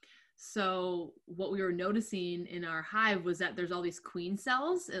them. So what we were noticing in our hive was that there's all these queen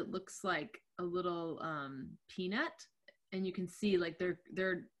cells. It looks like a little peanut, and you can see like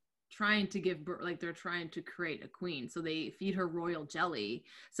they're trying to give birth, like they're trying to create a queen. So they feed her royal jelly.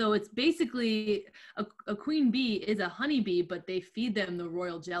 So it's basically a queen bee is a honeybee, but they feed them the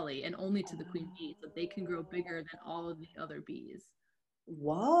royal jelly, and only to the queen bee, so they can grow bigger than all of the other bees.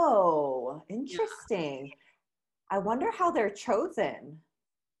 Whoa, interesting. Yeah. I wonder how they're chosen.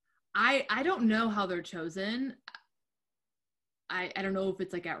 I don't know how they're chosen. I don't know if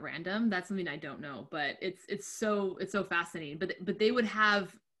it's like at random. That's something I don't know, but it's so fascinating. But they would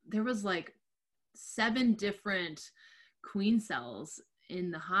have, there was like 7 different queen cells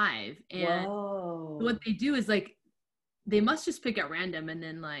in the hive. And whoa. What they do is like, they must just pick at random and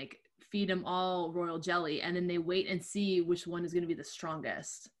then like feed them all royal jelly. And then they wait and see which one is going to be the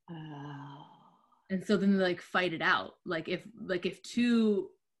strongest. Oh. And so then they like fight it out. Like if 2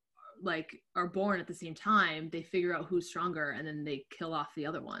 like are born at the same time, they figure out who's stronger and then they kill off the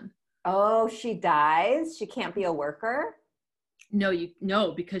other one. Oh, she dies? She can't be a worker?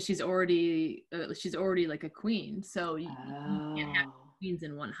 No, because she's already like a queen. So you can't have queens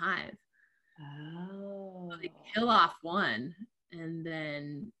in one hive. Oh. So they kill off one and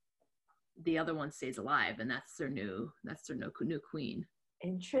then the other one stays alive, and that's their new queen.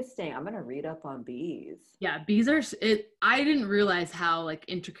 Interesting. I'm gonna read up on bees. Yeah, bees are I didn't realize how like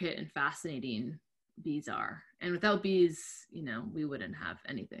intricate and fascinating bees are. And without bees, we wouldn't have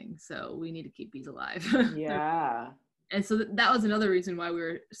anything. So we need to keep bees alive. Yeah. And so that was another reason why we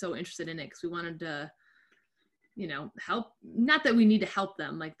were so interested in it, because we wanted to, help. Not that we need to help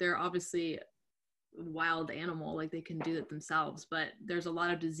them. Like they're obviously a wild animal, like they can do it themselves. But there's a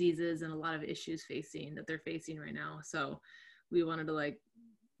lot of diseases and a lot of issues that they're facing right now. So we wanted to like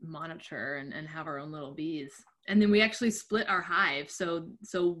monitor and have our own little bees. And then we actually split our hive. So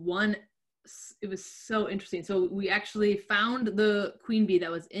one, it was so interesting. So we actually found the queen bee that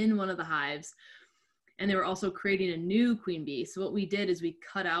was in one of the hives, and they were also creating a new queen bee. So what we did is we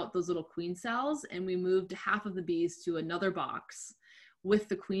cut out those little queen cells and we moved half of the bees to another box with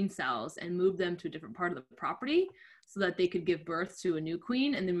the queen cells and moved them to a different part of the property so that they could give birth to a new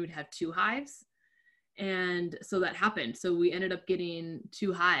queen, and then we would have 2 hives. And so that happened. So we ended up getting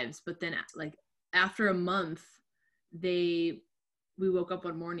 2 hives, but then like after a month, we woke up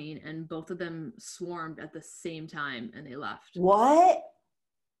one morning and both of them swarmed at the same time and they left. What?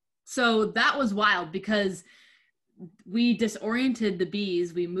 So that was wild because we disoriented the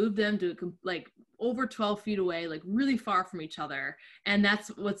bees. We moved them to like over 12 feet away, like really far from each other. And that's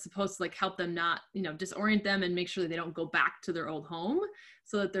what's supposed to like help them not, disorient them and make sure that they don't go back to their old home,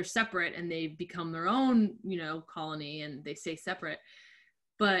 so that they're separate and they become their own, colony and they stay separate.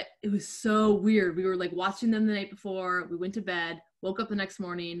 But it was so weird. We were like watching them the night before. We went to bed, woke up the next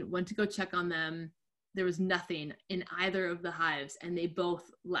morning, went to go check on them. There was nothing in either of the hives, and they both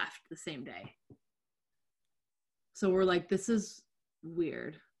left the same day. So we're like, this is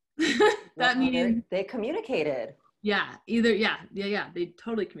weird. That means they communicated. Yeah, they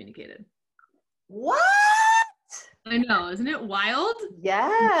totally communicated. What? I know, isn't it wild?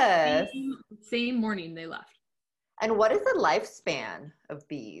 Yes. Same morning they left. And what is the lifespan of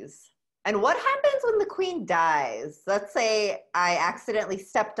bees? And what happens when the queen dies? Let's say I accidentally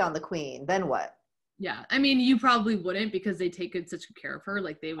stepped on the queen. Then what? Yeah. I mean, you probably wouldn't because they take good such good care of her.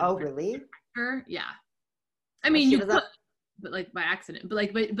 Like they would. Oh, really? Her. Yeah. I mean, she you doesn't... could, but like by accident. But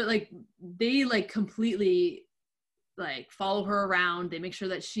like they like completely like follow her around. They make sure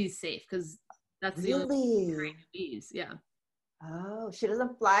that she's safe because that's the only bees. Yeah. Oh, she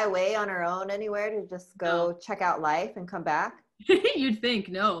doesn't fly away on her own anywhere to just go check out life and come back? You'd think.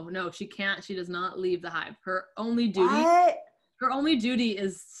 No, she can't. She does not leave the hive. Her only duty. What? Her only duty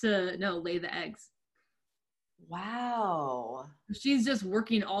is to lay the eggs. Wow. She's just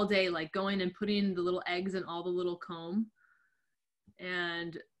working all day, like going and putting the little eggs in all the little comb.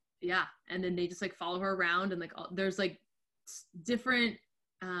 And yeah, and then they just like follow her around, and like there's like different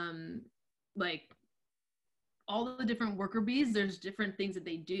like all the different worker bees, there's different things that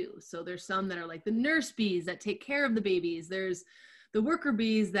they do. So there's some that are like the nurse bees that take care of the babies. There's the worker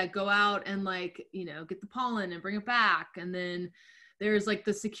bees that go out and like, get the pollen and bring it back. And then there's like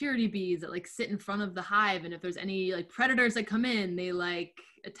the security bees that like sit in front of the hive. And if there's any like predators that come in, they like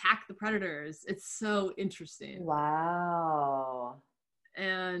attack the predators. It's so interesting. Wow.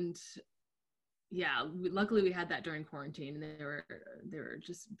 And yeah, luckily we had that during quarantine, and they were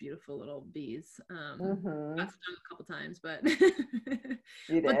just beautiful little bees. Got stung a couple times, but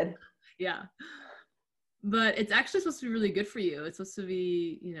you did. Yeah, but it's actually supposed to be really good for you. It's supposed to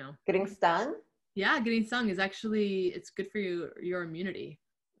be, getting stung. Yeah, getting stung is actually, it's good for your immunity.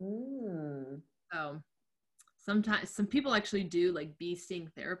 So sometimes some people actually do like bee sting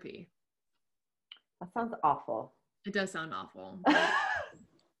therapy. That sounds awful. It does sound awful.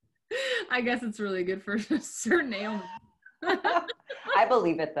 I guess it's really good for certain ailments. I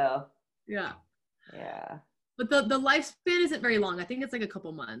believe it though. Yeah. Yeah. But the lifespan isn't very long. I think it's like a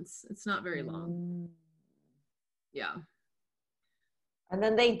couple months. It's not very long. Yeah. And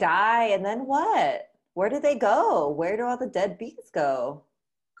then they die, and then what? Where do they go? Where do all the dead bees go?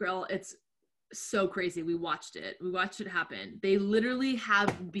 Girl, it's so crazy. We watched it happen. They literally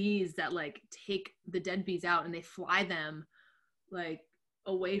have bees that like take the dead bees out and they fly them like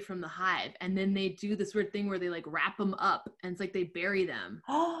away from the hive, and then they do this weird thing where they like wrap them up, and it's like they bury them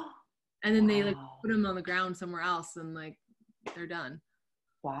and then they like put them on the ground somewhere else, and like they're done.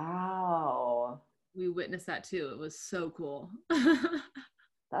 Wow. We witnessed that too. It was so cool.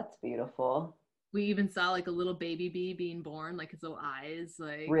 That's beautiful. We even saw like a little baby bee being born, like his little eyes,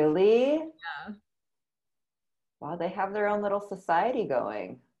 like. Really? Yeah. Wow, they have their own little society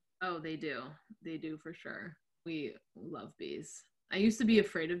going. Oh, they do for sure. We love bees. I used to be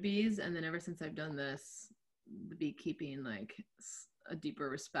afraid of bees, and then ever since I've done this, the beekeeping, like a deeper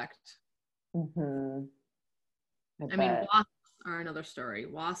respect. I mean, wasps are another story.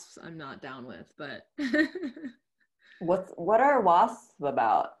 Wasps I'm not down with, but what are wasps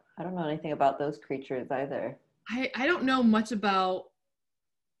about? I don't know anything about those creatures either. I don't know much about.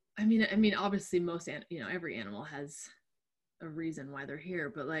 I mean, obviously every animal has a reason why they're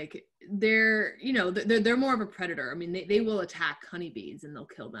here, but like they're more of a predator. I mean, they will attack honeybees and they'll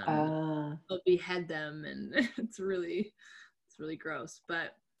kill them. They'll behead them, and it's really gross.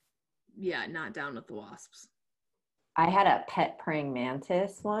 But yeah, not down with the wasps. I had a pet praying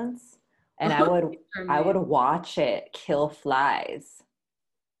mantis once, and I would watch it kill flies.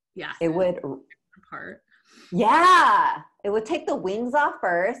 Yeah, it would apart. Yeah, it would take the wings off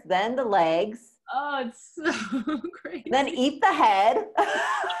first, then the legs. Oh, it's so crazy. Then eat the head.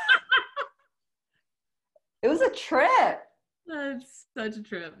 It was a trip. That's such a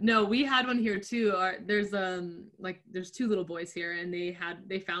trip. No, we had one here too. There's two little boys here, and they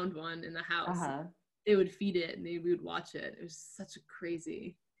found one in the house. They would feed it, and we would watch it. It was such a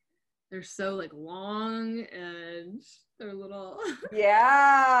crazy. They're so like long, and they're little.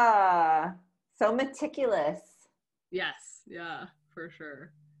 Yeah. So meticulous. Yes. Yeah, for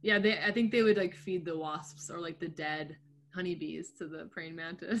sure. Yeah, I think they would like feed the wasps or like the dead honeybees to the praying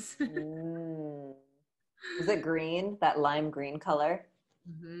mantis. Is it green? That lime green color?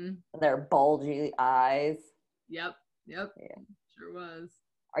 Mm-hmm. Their bulgy eyes. Yep. Yeah. Sure was.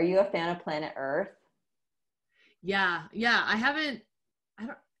 Are you a fan of Planet Earth? Yeah.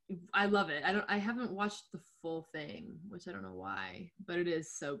 I love it. I haven't watched the full thing, which I don't know why, but it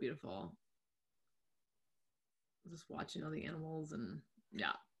is so beautiful. Just watching all the animals, and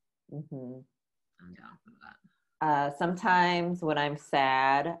yeah. I'm down for that. Sometimes when I'm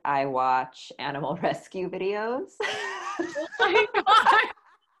sad, I watch animal rescue videos. Oh my God.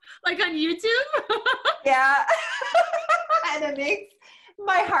 Like on YouTube? Yeah. And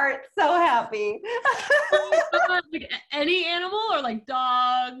My heart's so happy. Oh my God. Like any animal or like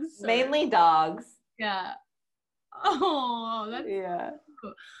dogs? Mainly dogs. Yeah. Oh, that's Yeah.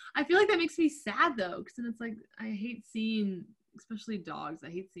 cool. I feel like that makes me sad though, because then it's like I hate seeing, especially dogs. I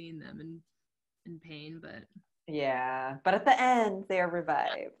hate seeing them in pain, but Yeah. But at the end, they are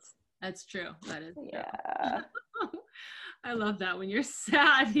revived. that's true. That is true. Yeah. I love that when you're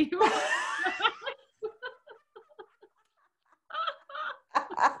sad. You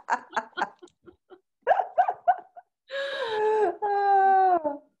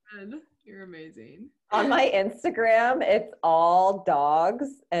you're amazing. On my Instagram, it's all dogs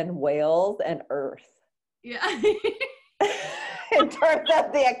and whales and earth. Yeah. In terms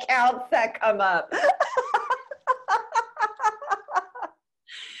of the accounts that come up.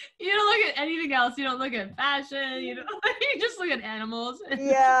 You don't look at anything else. You don't look at fashion. You just look at animals.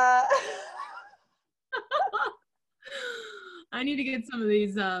 Yeah. I need to get some of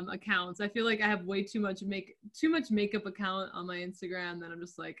these accounts. I feel like I have way too much makeup account on my Instagram that I'm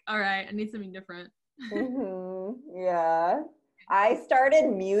just like, all right, I need something different. Yeah. I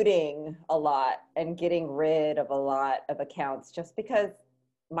started muting a lot and getting rid of a lot of accounts just because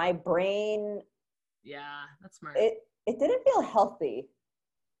my brain, yeah, that's smart. it didn't feel healthy.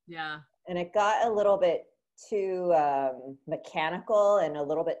 Yeah. And it got a little bit too mechanical and a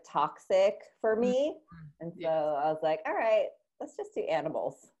little bit toxic for me. And so I was like, all right, let's just do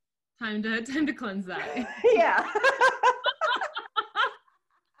animals. Time to cleanse that. Yeah.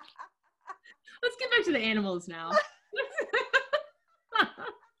 Let's get back to the animals now.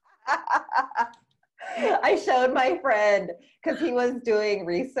 I showed my friend because he was doing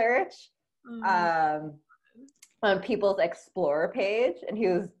research on people's Explorer page, and he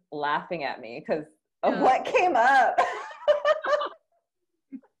was laughing at me because of what came up.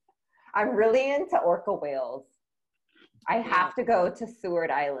 I'm really into orca whales. I have to go to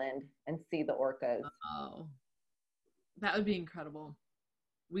Seward Island and see the orcas. Oh, that would be incredible.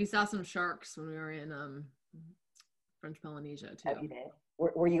 We saw some sharks when we were in French Polynesia too. Oh, you did?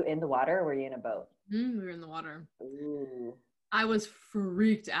 Were you in the water or were you in a boat? We were in the water. Ooh. I was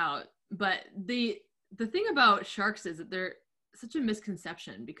freaked out. But the thing about sharks is that they're such a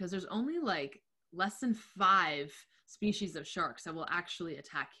misconception because there's only like less than 5 species of sharks that will actually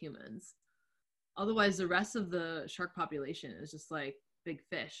attack humans. Otherwise, the rest of the shark population is just like big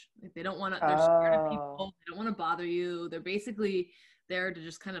fish. Like they don't want to, they're scared of people. They don't want to bother you. They're basically there to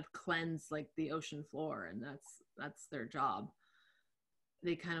just kind of cleanse like the ocean floor, and that's their job.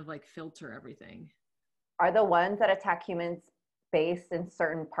 They kind of like filter everything. Are the ones that attack humans based in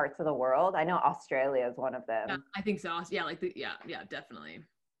certain parts of the world? I know Australia is one of them. Yeah, I think so. Yeah, like yeah, definitely.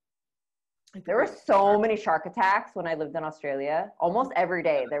 There were so many shark attacks when I lived in Australia. Almost every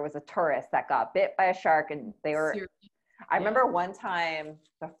day there was a tourist that got bit by a shark, and they were I remember one time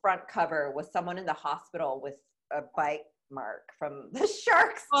the front cover was someone in the hospital with a bite mark from the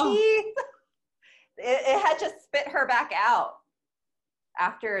shark's teeth. It had just spit her back out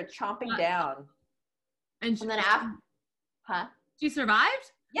after chomping down. And then after, she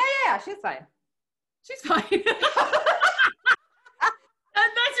survived? Yeah, she's fine. She's fine.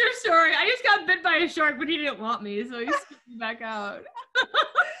 That's your story. I just got bit by a shark, but he didn't want me, so he spit me back out.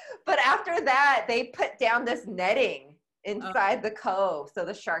 But after that, they put down this netting inside the cove so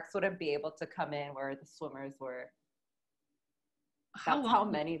the sharks wouldn't be able to come in where the swimmers were. That's how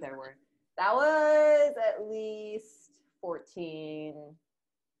many there were. That was at least 14,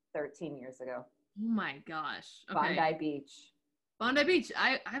 13 years ago. Oh my gosh. Okay. Bondi Beach.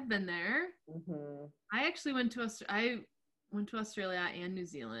 I've been there. Mm-hmm. I actually went to Australia and New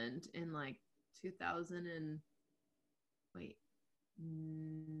Zealand in like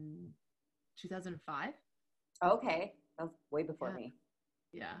 2005. Okay. That was way before me.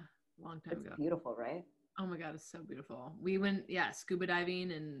 Yeah. Long time ago. It's beautiful, right? Oh my God, it's so beautiful. We went, scuba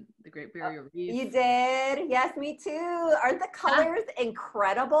diving in the Great Barrier Reef. You did? Yes, me too. Aren't the colors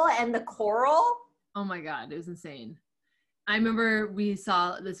incredible? And the coral? Oh my God, it was insane. I remember we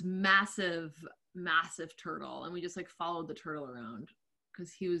saw this massive turtle, and we just like followed the turtle around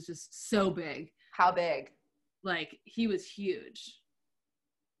because he was just so big. How big? Like he was huge.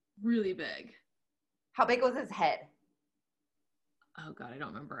 Really big. How big was his head? Oh God, I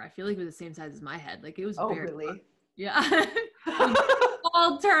don't remember. I feel like it was the same size as my head. Like it was very really? Fun. Yeah.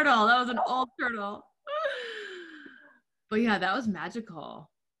 Old turtle. That was an old turtle. But yeah, that was magical.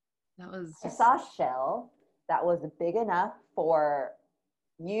 That was I saw a shell that was big enough for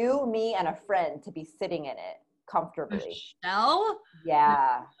you, me, and a friend to be sitting in it comfortably. A shell?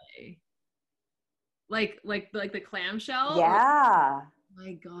 Yeah. Like the clam shell? Yeah.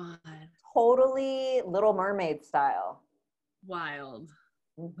 My God. Totally Little Mermaid style. Wild.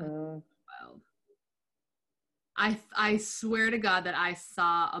 Mm-hmm. Wild. I swear to God that I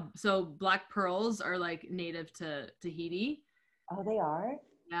saw so black pearls are like native to Tahiti. Oh, they are?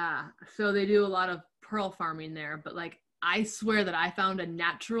 Yeah. So they do a lot of pearl farming there, but like I swear that I found a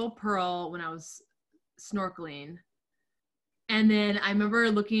natural pearl when I was snorkeling. And then I remember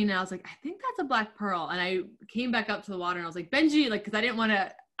looking and I was like, I think that's a black pearl. And I came back up to the water and I was like, Benji, like, cause I didn't want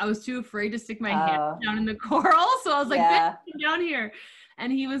to, I was too afraid to stick my hand down in the coral. So I was like, yeah. Benji, down here.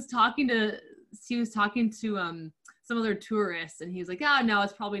 And he was talking to some other tourists and he was like, oh, no,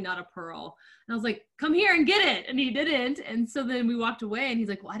 it's probably not a pearl. And I was like, come here and get it. And he didn't. And so then we walked away and he's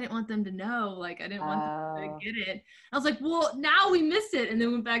like, well, I didn't want them to know. Like, I didn't want them to get it. I was like, well, now we missed it. And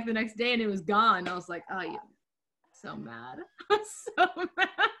then went back the next day and it was gone. I was like, oh, yeah. So mad. I was so mad.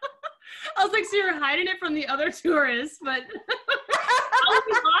 I was like, so you're hiding it from the other tourists, but oh,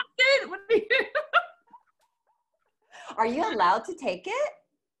 you lost it? What are you? Are you allowed to take it?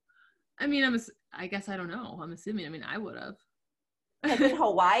 I mean, I guess I don't know. I'm assuming. I mean, I would have. Because in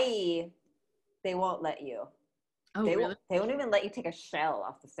Hawaii, they won't let you. Oh, they really? They won't even let you take a shell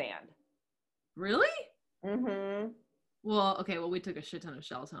off the sand. Really? Mm-hmm. Well, okay. Well, we took a shit ton of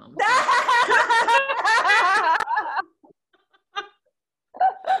shells home.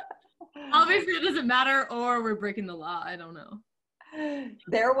 Obviously, it doesn't matter, or we're breaking the law. I don't know.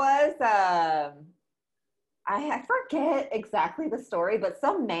 There was, I forget exactly the story, but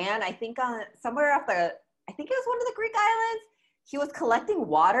some man, I think somewhere off I think it was one of the Greek islands, he was collecting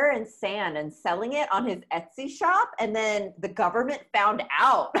water and sand and selling it on his Etsy shop, and then the government found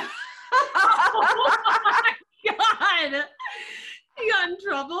out. Oh my God. He got in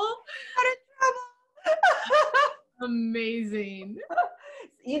trouble? Amazing.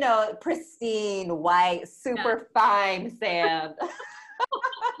 You know, pristine, white, super fine sand. Oh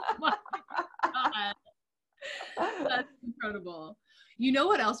my God. That's incredible. You know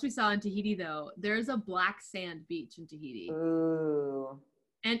what else we saw in Tahiti, though? There's a black sand beach in Tahiti. Ooh.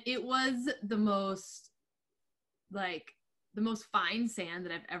 And it was the most fine sand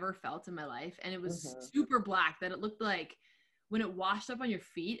that I've ever felt in my life. And it was super black that it looked like when it washed up on your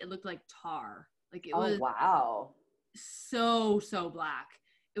feet, it looked like tar. Like it was wow. So black.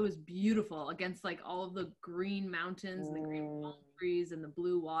 It was beautiful against like all of the green mountains and the green palm trees and the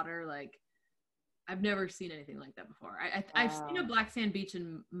blue water. Like I've never seen anything like that before. I've seen a black sand beach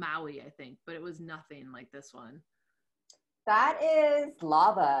in Maui, I think, but it was nothing like this one. That is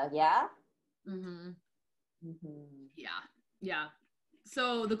lava, yeah? Mm-hmm. Yeah.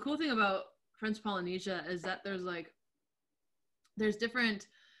 So the cool thing about French Polynesia is that there's different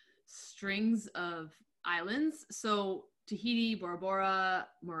strings of islands. So Tahiti, Bora Bora,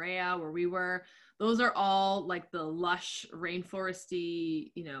 Moorea, where we were, those are all like the lush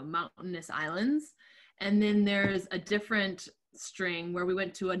rainforesty, mountainous islands. And then there's a different string where we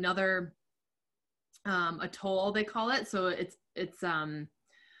went to another atoll, they call it. So it's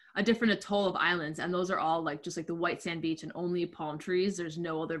a different atoll of islands, and those are all like just like the white sand beach and only palm trees. There's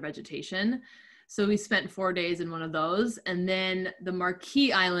no other vegetation. So we spent 4 days in one of those. And then the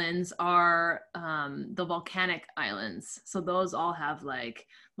Marquis Islands are the volcanic islands. So those all have like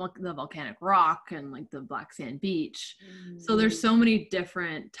the volcanic rock and like the black sand beach. So there's so many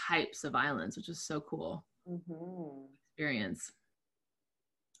different types of islands, which is so cool experience.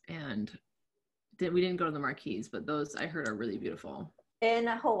 And we didn't go to the Marquis, but those I heard are really beautiful. In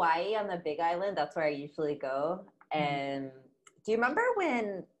Hawaii on the Big Island, that's where I usually go. And do you remember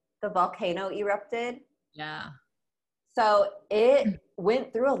when the volcano erupted? Yeah. So it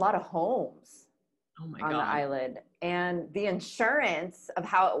went through a lot of homes on the island. And the insurance of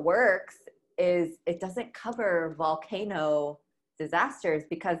how it works is it doesn't cover volcano disasters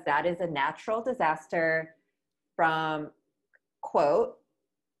because that is a natural disaster from, quote,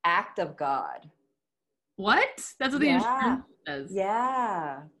 act of God. What? That's what the insurance says.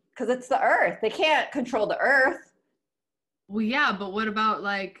 Yeah. Because it's the earth. They can't control the earth. Well, yeah, but what about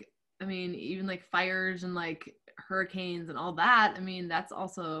even like fires and like hurricanes and all that? I mean, that's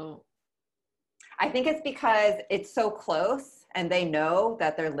also... I think it's because it's so close and they know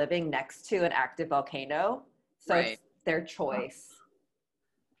that they're living next to an active volcano. So it's their choice.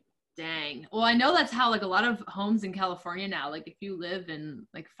 Dang. Well, I know that's how like a lot of homes in California now, like if you live in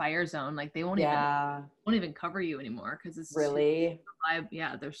like fire zone, like they won't even cover you anymore because it's really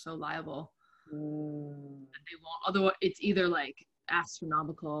they're so liable. They won't. Otherwise, it's either like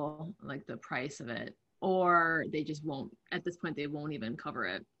astronomical, like the price of it, or they just won't. At this point, they won't even cover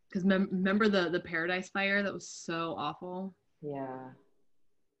it because remember the Paradise Fire that was so awful. Yeah,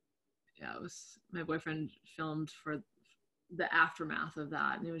 it was. My boyfriend filmed for the aftermath of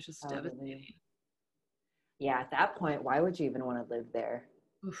that, and it was just devastating. Yeah, at that point, why would you even want to live there?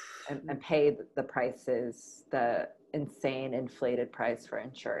 Oof. and pay the prices, the insane inflated price for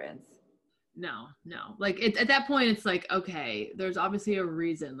insurance. No. Like at that point, it's like, okay, there's obviously a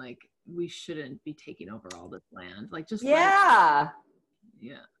reason. Like we shouldn't be taking over all this land. Like just let it.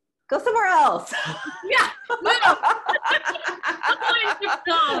 Yeah. Go somewhere else. Yeah.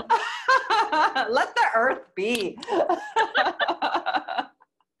 Let the earth be.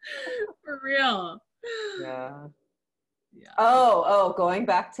 For real. Yeah. Yeah. Oh, going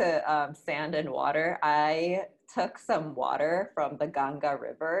back to sand and water, I took some water from the Ganga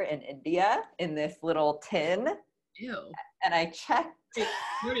River in India in this little tin. Ew. And I checked.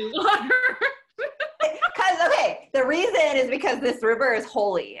 Dirty water. The reason is because this river is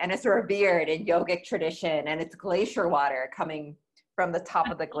holy and it's revered in yogic tradition, and it's glacier water coming from the top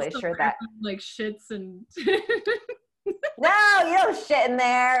of the glacier that like shits and no, you don't shit in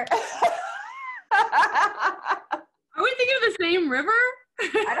there. Are we thinking of the same river?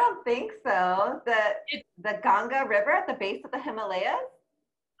 I don't think so. The Ganga River at the base of the Himalayas?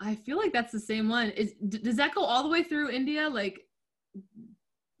 I feel like that's the same one. Does that go all the way through India, like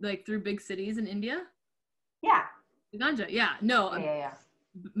through big cities in India? Yeah. Ganja, yeah. No. Yeah.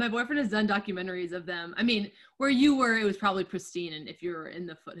 My boyfriend has done documentaries of them. I mean, where you were, it was probably pristine, and if you're in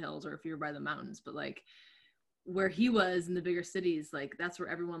the foothills or if you're by the mountains, but like where he was in the bigger cities, like that's where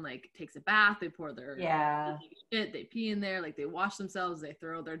everyone like takes a bath, they pour their shit, they pee in there, like they wash themselves, they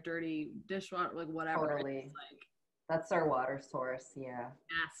throw their dirty dishwater, like whatever. Totally. It's like that's our water source. Yeah.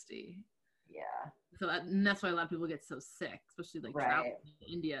 Nasty. Yeah. So and that's why a lot of people get so sick, especially like traveling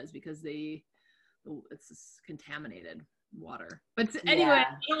to India, is because it's just contaminated water. But anyway,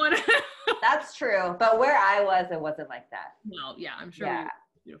 I don't want to. That's true. But where I was, it wasn't like that. No, yeah, I'm sure. Yeah.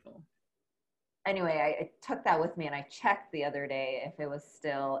 Beautiful. Anyway, I took that with me and I checked the other day if it was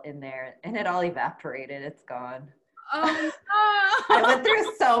still in there, and it all evaporated. It's gone. Oh, I went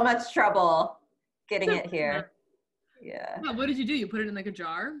through so much trouble getting it here. Yeah. What did you do? You put it in like a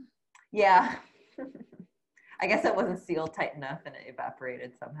jar? Yeah. I guess it wasn't sealed tight enough and it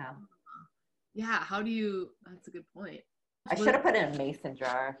evaporated somehow. Yeah. That's a good point. I should have put it in a mason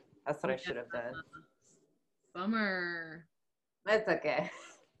jar. That's what I should have done. Bummer. That's okay.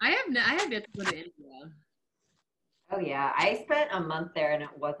 I have yet to go to India. Oh yeah. I spent a month there and it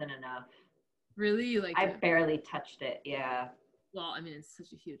wasn't enough. Really? I barely touched it. Yeah. Well, I mean, it's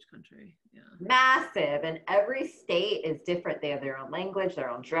such a huge country. Yeah. Massive. And every state is different. They have their own language, their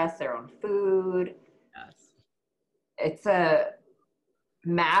own dress, their own food. Yes. It's a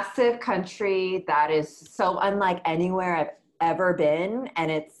massive country that is so unlike anywhere I've ever been. And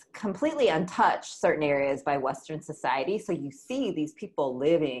it's completely untouched, certain areas, by Western society. So you see these people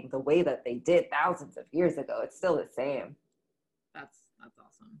living the way that they did thousands of years ago. It's still the same. That's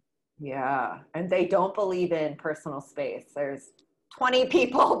awesome. Yeah. And they don't believe in personal space. There's 20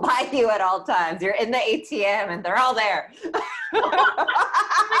 people by you at all times. You're in the ATM and they're all there.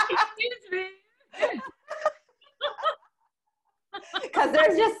 Excuse me. Because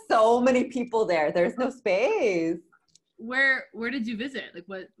there's just so many people there. There's no space. Where did you visit?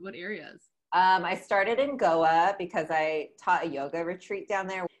 Like what areas? I started in Goa because I taught a yoga retreat down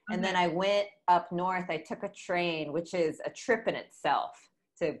there. Okay. And then I went up north. I took a train, which is a trip in itself,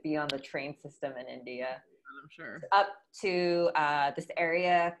 to be on the train system in India. I'm sure. Up to this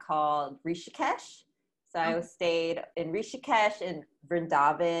area called Rishikesh. So I stayed in Rishikesh, in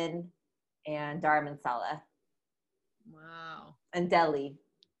Vrindavan, and Dharamsala. Wow. And Delhi,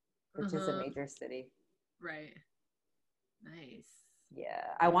 which is a major city. Right. Nice. Yeah.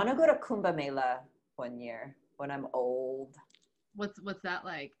 I want to go to Kumbh Mela one year when I'm old. What's that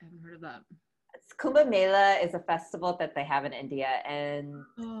like? I haven't heard of that. Kumbh Mela is a festival that they have in India, and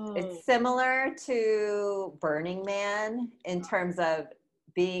it's similar to Burning Man in terms of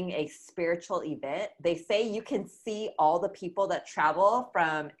being a spiritual event. They say you can see all the people that travel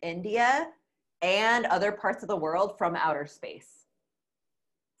from India and other parts of the world from outer space,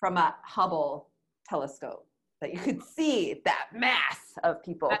 from a Hubble telescope, that you could see that mass of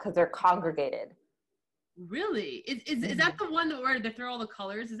people because they're congregated. Really? Is that the one where they throw all the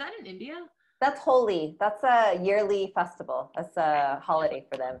colors? Is that in India? That's Holi. That's a yearly festival. That's a holiday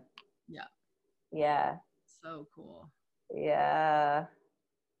for them. Yeah. Yeah. So cool. Yeah.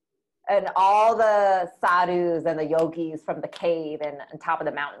 And all the sadhus and the yogis from the cave and on top of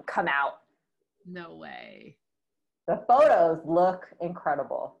the mountain come out. No way. The photos look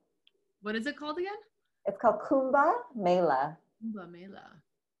incredible. What is it called again? It's called Kumbh Mela. Kumbh Mela.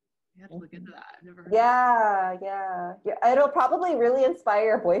 You have to look into that. I've never heard yeah. It'll probably really inspire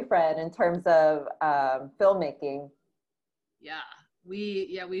your boyfriend in terms of filmmaking. Yeah.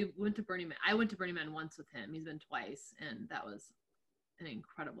 We went to Burning Man. I went to Burning Man once with him. He's been twice, and that was an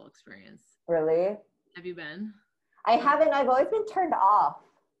incredible experience. Really? Have you been? I haven't. I've always been turned off.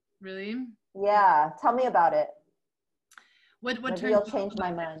 Really? Yeah. Tell me about it. What Maybe turns you'll you change off my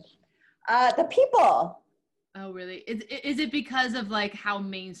about it? mind. The people. Oh, really? Is it because of like how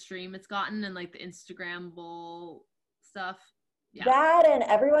mainstream it's gotten and like the Instagrammable stuff? Yeah. That and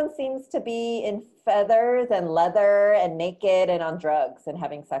everyone seems to be in feathers and leather and naked and on drugs and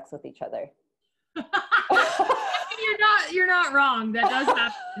having sex with each other. I mean, you're not wrong. That does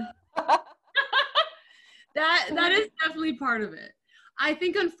happen. That is definitely part of it. I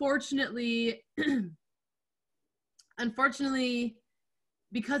think unfortunately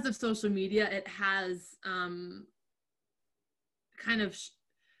because of social media, it has kind of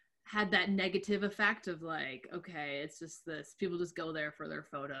had that negative effect of like, okay, it's just this, people just go there for their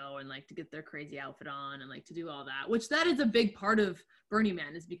photo and like to get their crazy outfit on and like to do all that, which that is a big part of Burning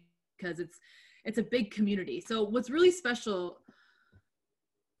Man, is because it's a big community. So what's really special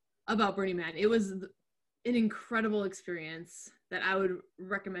about Burning Man, it was an incredible experience that I would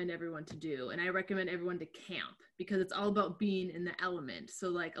recommend everyone to do. And I recommend everyone to camp because it's all about being in the element. So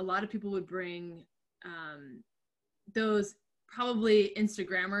like a lot of people would bring those, probably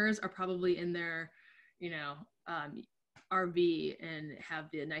Instagrammers are probably in their, RV and have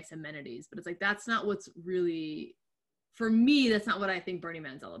the nice amenities, but it's like, that's not what's really, for me, that's not what I think Burning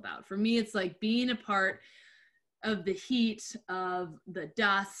Man's all about. For me, it's like being a part of the heat, of the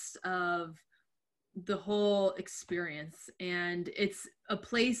dust, of the whole experience. And it's a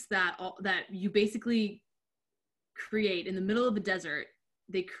place that you basically create in the middle of the desert.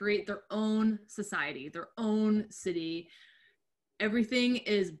 They create their own society, their own city. Everything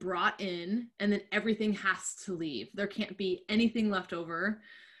is brought in and then everything has to leave. There can't be anything left over.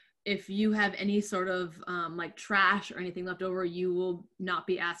 If you have any sort of like trash or anything left over, you will not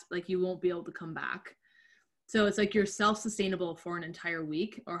be asked, like you won't be able to come back. So it's like you're self-sustainable for an entire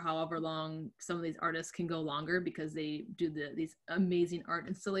week or however long. Some of these artists can go longer because they do these amazing art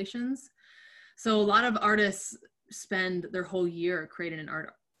installations. So a lot of artists spend their whole year creating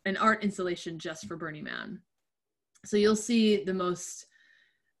an art installation just for Burning Man. So you'll see the most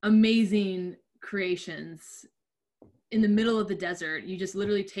amazing creations in the middle of the desert. You just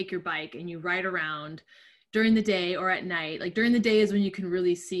literally take your bike and you ride around during the day or at night. Like during the day is when you can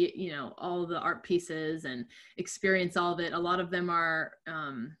really see, all the art pieces and experience all of it. A lot of them are,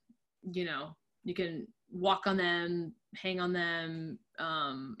 you can walk on them, hang on them,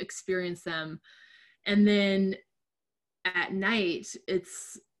 experience them. And then at night,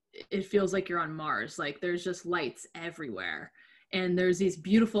 it feels like you're on Mars. Like there's just lights everywhere. And there's these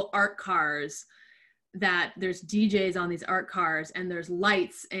beautiful art cars that there's DJs on these art cars, and there's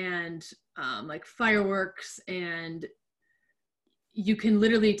lights and like fireworks, and you can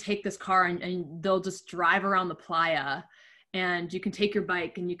literally take this car and they'll just drive around the playa, and you can take your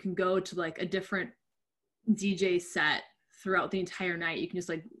bike and you can go to like a different DJ set throughout the entire night. You can just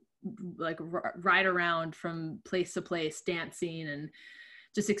like ride around from place to place, dancing and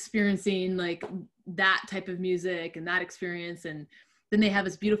just experiencing like that type of music and that experience. And then they have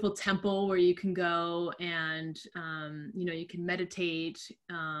this beautiful temple where you can go and, you can meditate.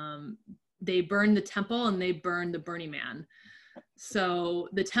 They burn the temple and they burn the Burning Man. So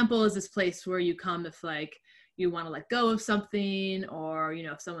the temple is this place where you come if like you want to let go of something, or,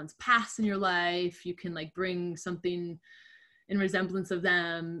 if someone's passed in your life, you can like bring something in resemblance of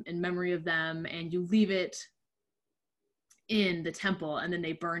them, in memory of them, and you leave it in the temple, and then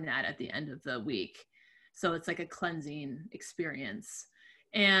they burn that at the end of the week. So it's like a cleansing experience.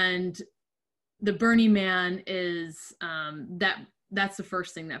 And the Burning Man is that's the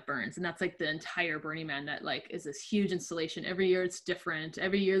first thing that burns, and that's like the entire Burning Man that like is this huge installation. Every year it's different.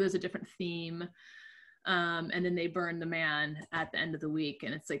 Every year there's a different theme. And then they burn the man at the end of the week,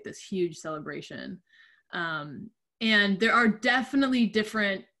 and it's like this huge celebration. And there are definitely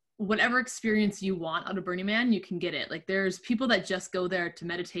different, whatever experience you want out of Burning Man, you can get it. Like there's people that just go there to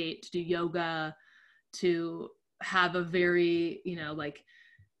meditate, to do yoga, to have a very, like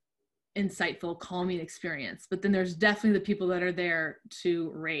insightful, calming experience. But then there's definitely the people that are there to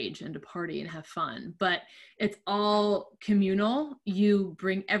rage and to party and have fun. But it's all communal. You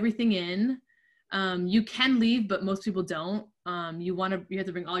bring everything in. You can leave, but most people don't. You have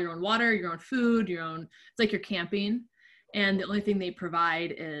to bring all your own water, your own food, it's like you're camping. And the only thing they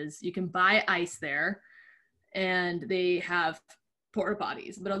provide is you can buy ice there, and they have porta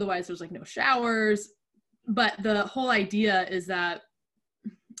potties, but otherwise there's like no showers. But the whole idea is that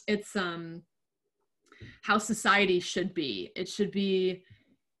it's how society should be. It should be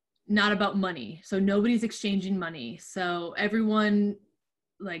not about money. So nobody's exchanging money. So everyone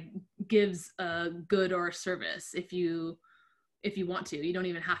like gives a good or a service. If you if you want to. You don't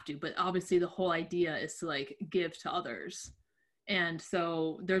even have to, but obviously the whole idea is to like give to others. And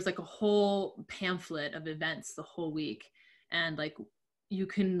so there's like a whole pamphlet of events the whole week, and like you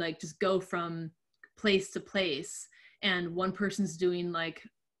can like just go from place to place, and one person's doing like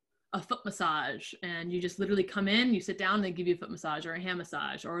a foot massage, and you just literally come in, you sit down, and they give you a foot massage or a hand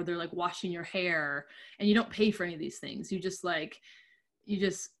massage, or they're like washing your hair, and you don't pay for any of these things. You just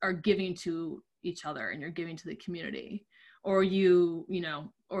are giving to each other, and you're giving to the community. Or you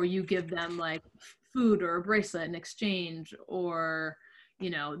give them like food or a bracelet in exchange, or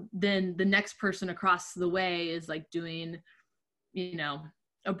then the next person across the way is like doing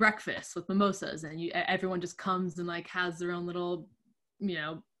a breakfast with mimosas, and everyone just comes and like has their own little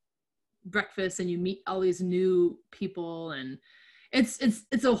breakfast, and you meet all these new people, and it's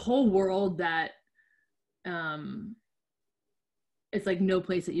a whole world that it's like no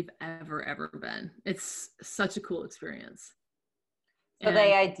place that you've ever been. It's such a cool experience. So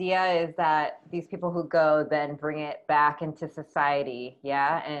the idea is that these people who go then bring it back into society,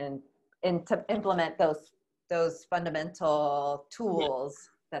 yeah, and to implement those fundamental tools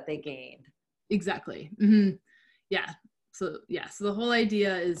that they gained. Exactly. Mm-hmm. Yeah. So the whole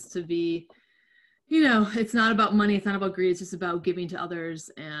idea is to be, it's not about money, it's not about greed, it's just about giving to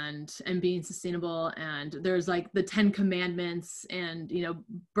others and being sustainable. And there's like the 10 commandments, and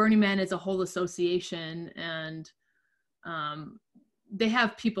Burning Man is a whole association, and they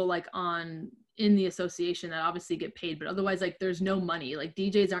have people like in the association that obviously get paid, but otherwise like there's no money. Like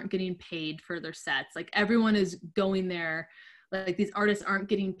DJs aren't getting paid for their sets. Like everyone is going there. Like these artists aren't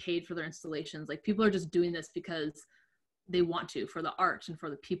getting paid for their installations. Like people are just doing this because they want to, for the art and for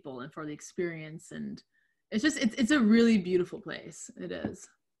the people and for the experience. And it's a really beautiful place. It is.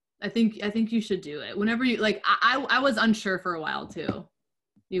 I think you should do it whenever you like. I was unsure for a while too.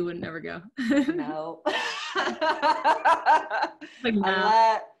 You would never go. No. Like,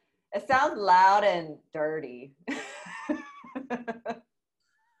 no. It sounds loud and dirty. I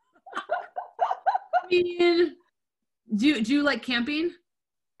mean, do you like camping?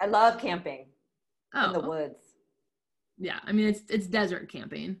 I love camping in the Oh. woods. Yeah, I mean it's desert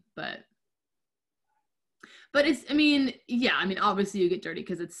camping, but it's, I mean, yeah, I mean obviously you get dirty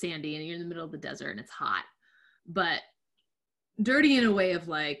because it's sandy and you're in the middle of the desert and it's hot, but dirty in a way of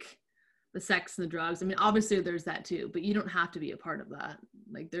like the sex and the drugs. I mean obviously there's that too, but you don't have to be a part of that.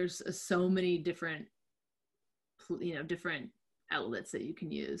 Like there's so many different different outlets that you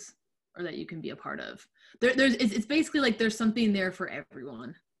can use or that you can be a part of. It's basically like there's something there for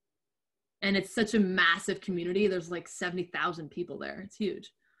everyone. And it's such a massive community. There's like 70,000 people there. It's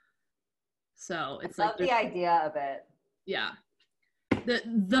huge. So it's I love the idea of it. Yeah.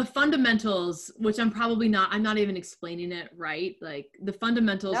 The fundamentals, which I'm not even explaining it right. Like the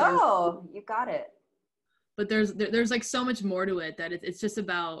fundamentals you got it. But there's like so much more to it that it's just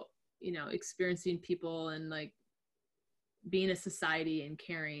about, experiencing people and like being a society and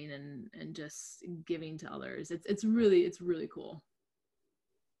caring and just giving to others. It's really cool.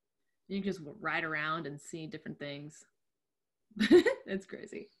 You can just ride around and see different things. It's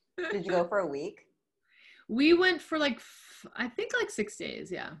crazy. Did you go for a week? We went for like, I think like 6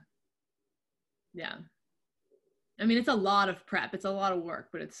 days. Yeah. Yeah. I mean, it's a lot of prep. It's a lot of work,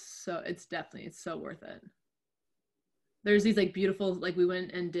 but it's so worth it. There's these like beautiful, like we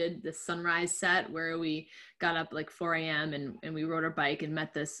went and did this sunrise set where we got up like 4 a.m. and we rode our bike and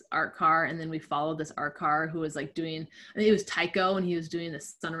met this art car. And then we followed this art car who was like doing, I think it was Tycho, and he was doing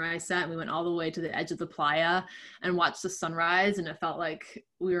this sunrise set. And we went all the way to the edge of the playa and watched the sunrise. And it felt like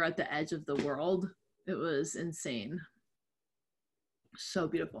we were at the edge of the world. It was insane. So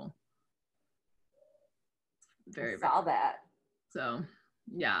beautiful. Very, saw that. So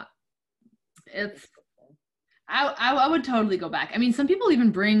yeah, it's, I would totally go back. I mean, some people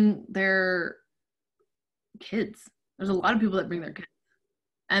even bring their kids. There's a lot of people that bring their kids,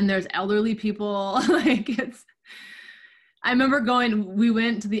 and there's elderly people. Like I remember we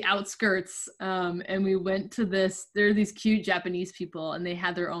went to the outskirts, and we went to there are these cute Japanese people, and they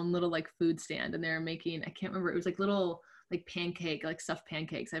had their own little like food stand, and they were making, I can't remember, it was like little like pancake, like stuffed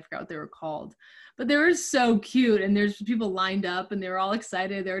pancakes. I forgot what they were called, but they were so cute. And there's people lined up and they were all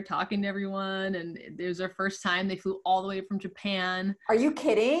excited. They were talking to everyone, and it was their first time. They flew all the way from Japan. Are you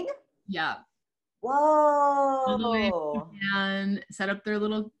kidding? Yeah. Whoa. All the way from Japan, set up their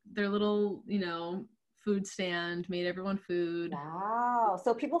little, food stand, made everyone food. Wow.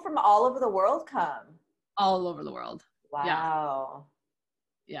 So people from all over the world come. All over the world. Wow.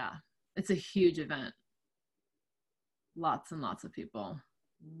 Yeah. It's a huge event. Lots and lots of people.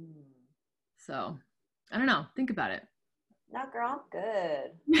 So I don't know, think about it. No, girl, I'm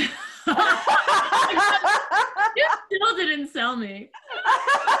good. You still didn't sell me.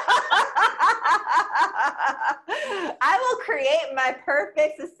 I will create my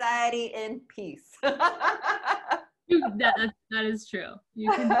perfect society in peace. That is true.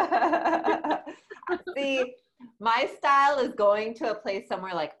 You can. See, my style is going to a place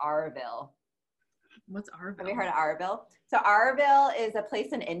somewhere like Auroville. What's Auroville? Have you heard of Auroville? So Auroville is a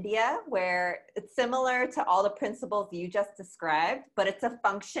place in India where it's similar to all the principles you just described, but it's a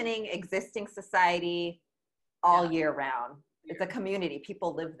functioning, existing society all year round. It's a community.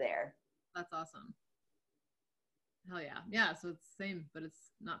 People live there. That's awesome. Hell yeah. Yeah, so it's the same, but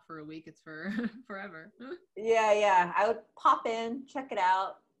it's not for a week. It's for forever. Yeah. I would pop in, check it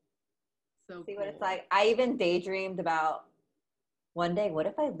out. So see cool. what it's like. I even daydreamed about one day, what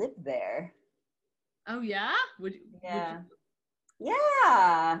if I lived there? Oh yeah?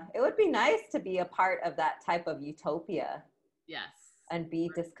 Yeah, it would be nice to be a part of that type of utopia. Yes. And be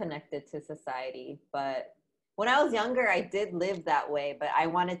disconnected to society. But when I was younger, I did live that way, but I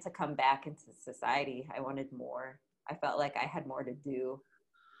wanted to come back into society. I wanted more. I felt like I had more to do.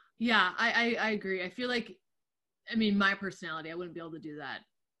 Yeah, I agree. I feel like, I mean, my personality, I wouldn't be able to do that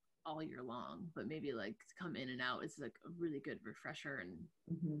all year long, but maybe like to come in and out is like a really good refresher and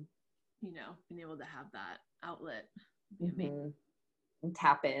you know, being able to have that outlet. And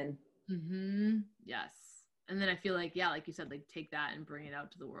tap in. Yes. And then I feel like, yeah, like you said, like take that and bring it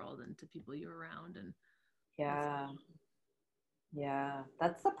out to the world and to people you're around. And yeah,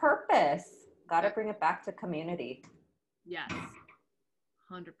 that's the purpose. Got to bring it back to community. Yes.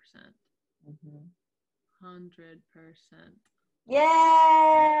 100%. 100%.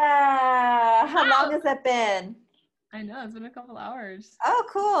 Yeah. How long has it been? I know, it's been a couple hours. Oh,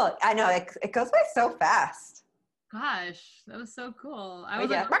 cool. I know, it goes by so fast. Gosh, that was so cool. I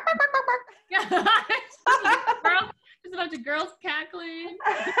was yeah. like, yeah. Just a bunch of girls cackling.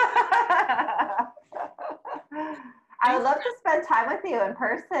 I would love to spend time with you in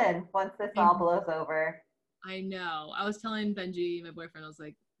person once this all blows over. I know. I was telling Benji, my boyfriend, I was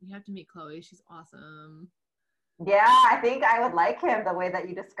like, you have to meet Chloe. She's awesome. Yeah, I think I would like him the way that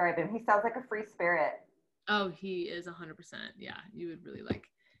you describe him. He sounds like a free spirit. Oh, he is 100%. Yeah, you would really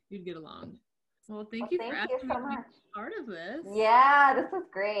you'd get along. Well, thank you for asking me to be part of this. Yeah, this was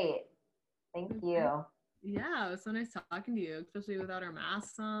great. Thank you. Yeah, it was so nice talking to you, especially without our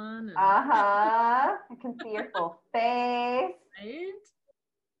masks on. And... I can see your full face. Right?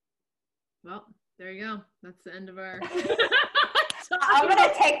 Well, there you go. That's the end of our... I'm going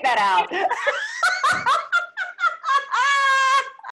to take that out.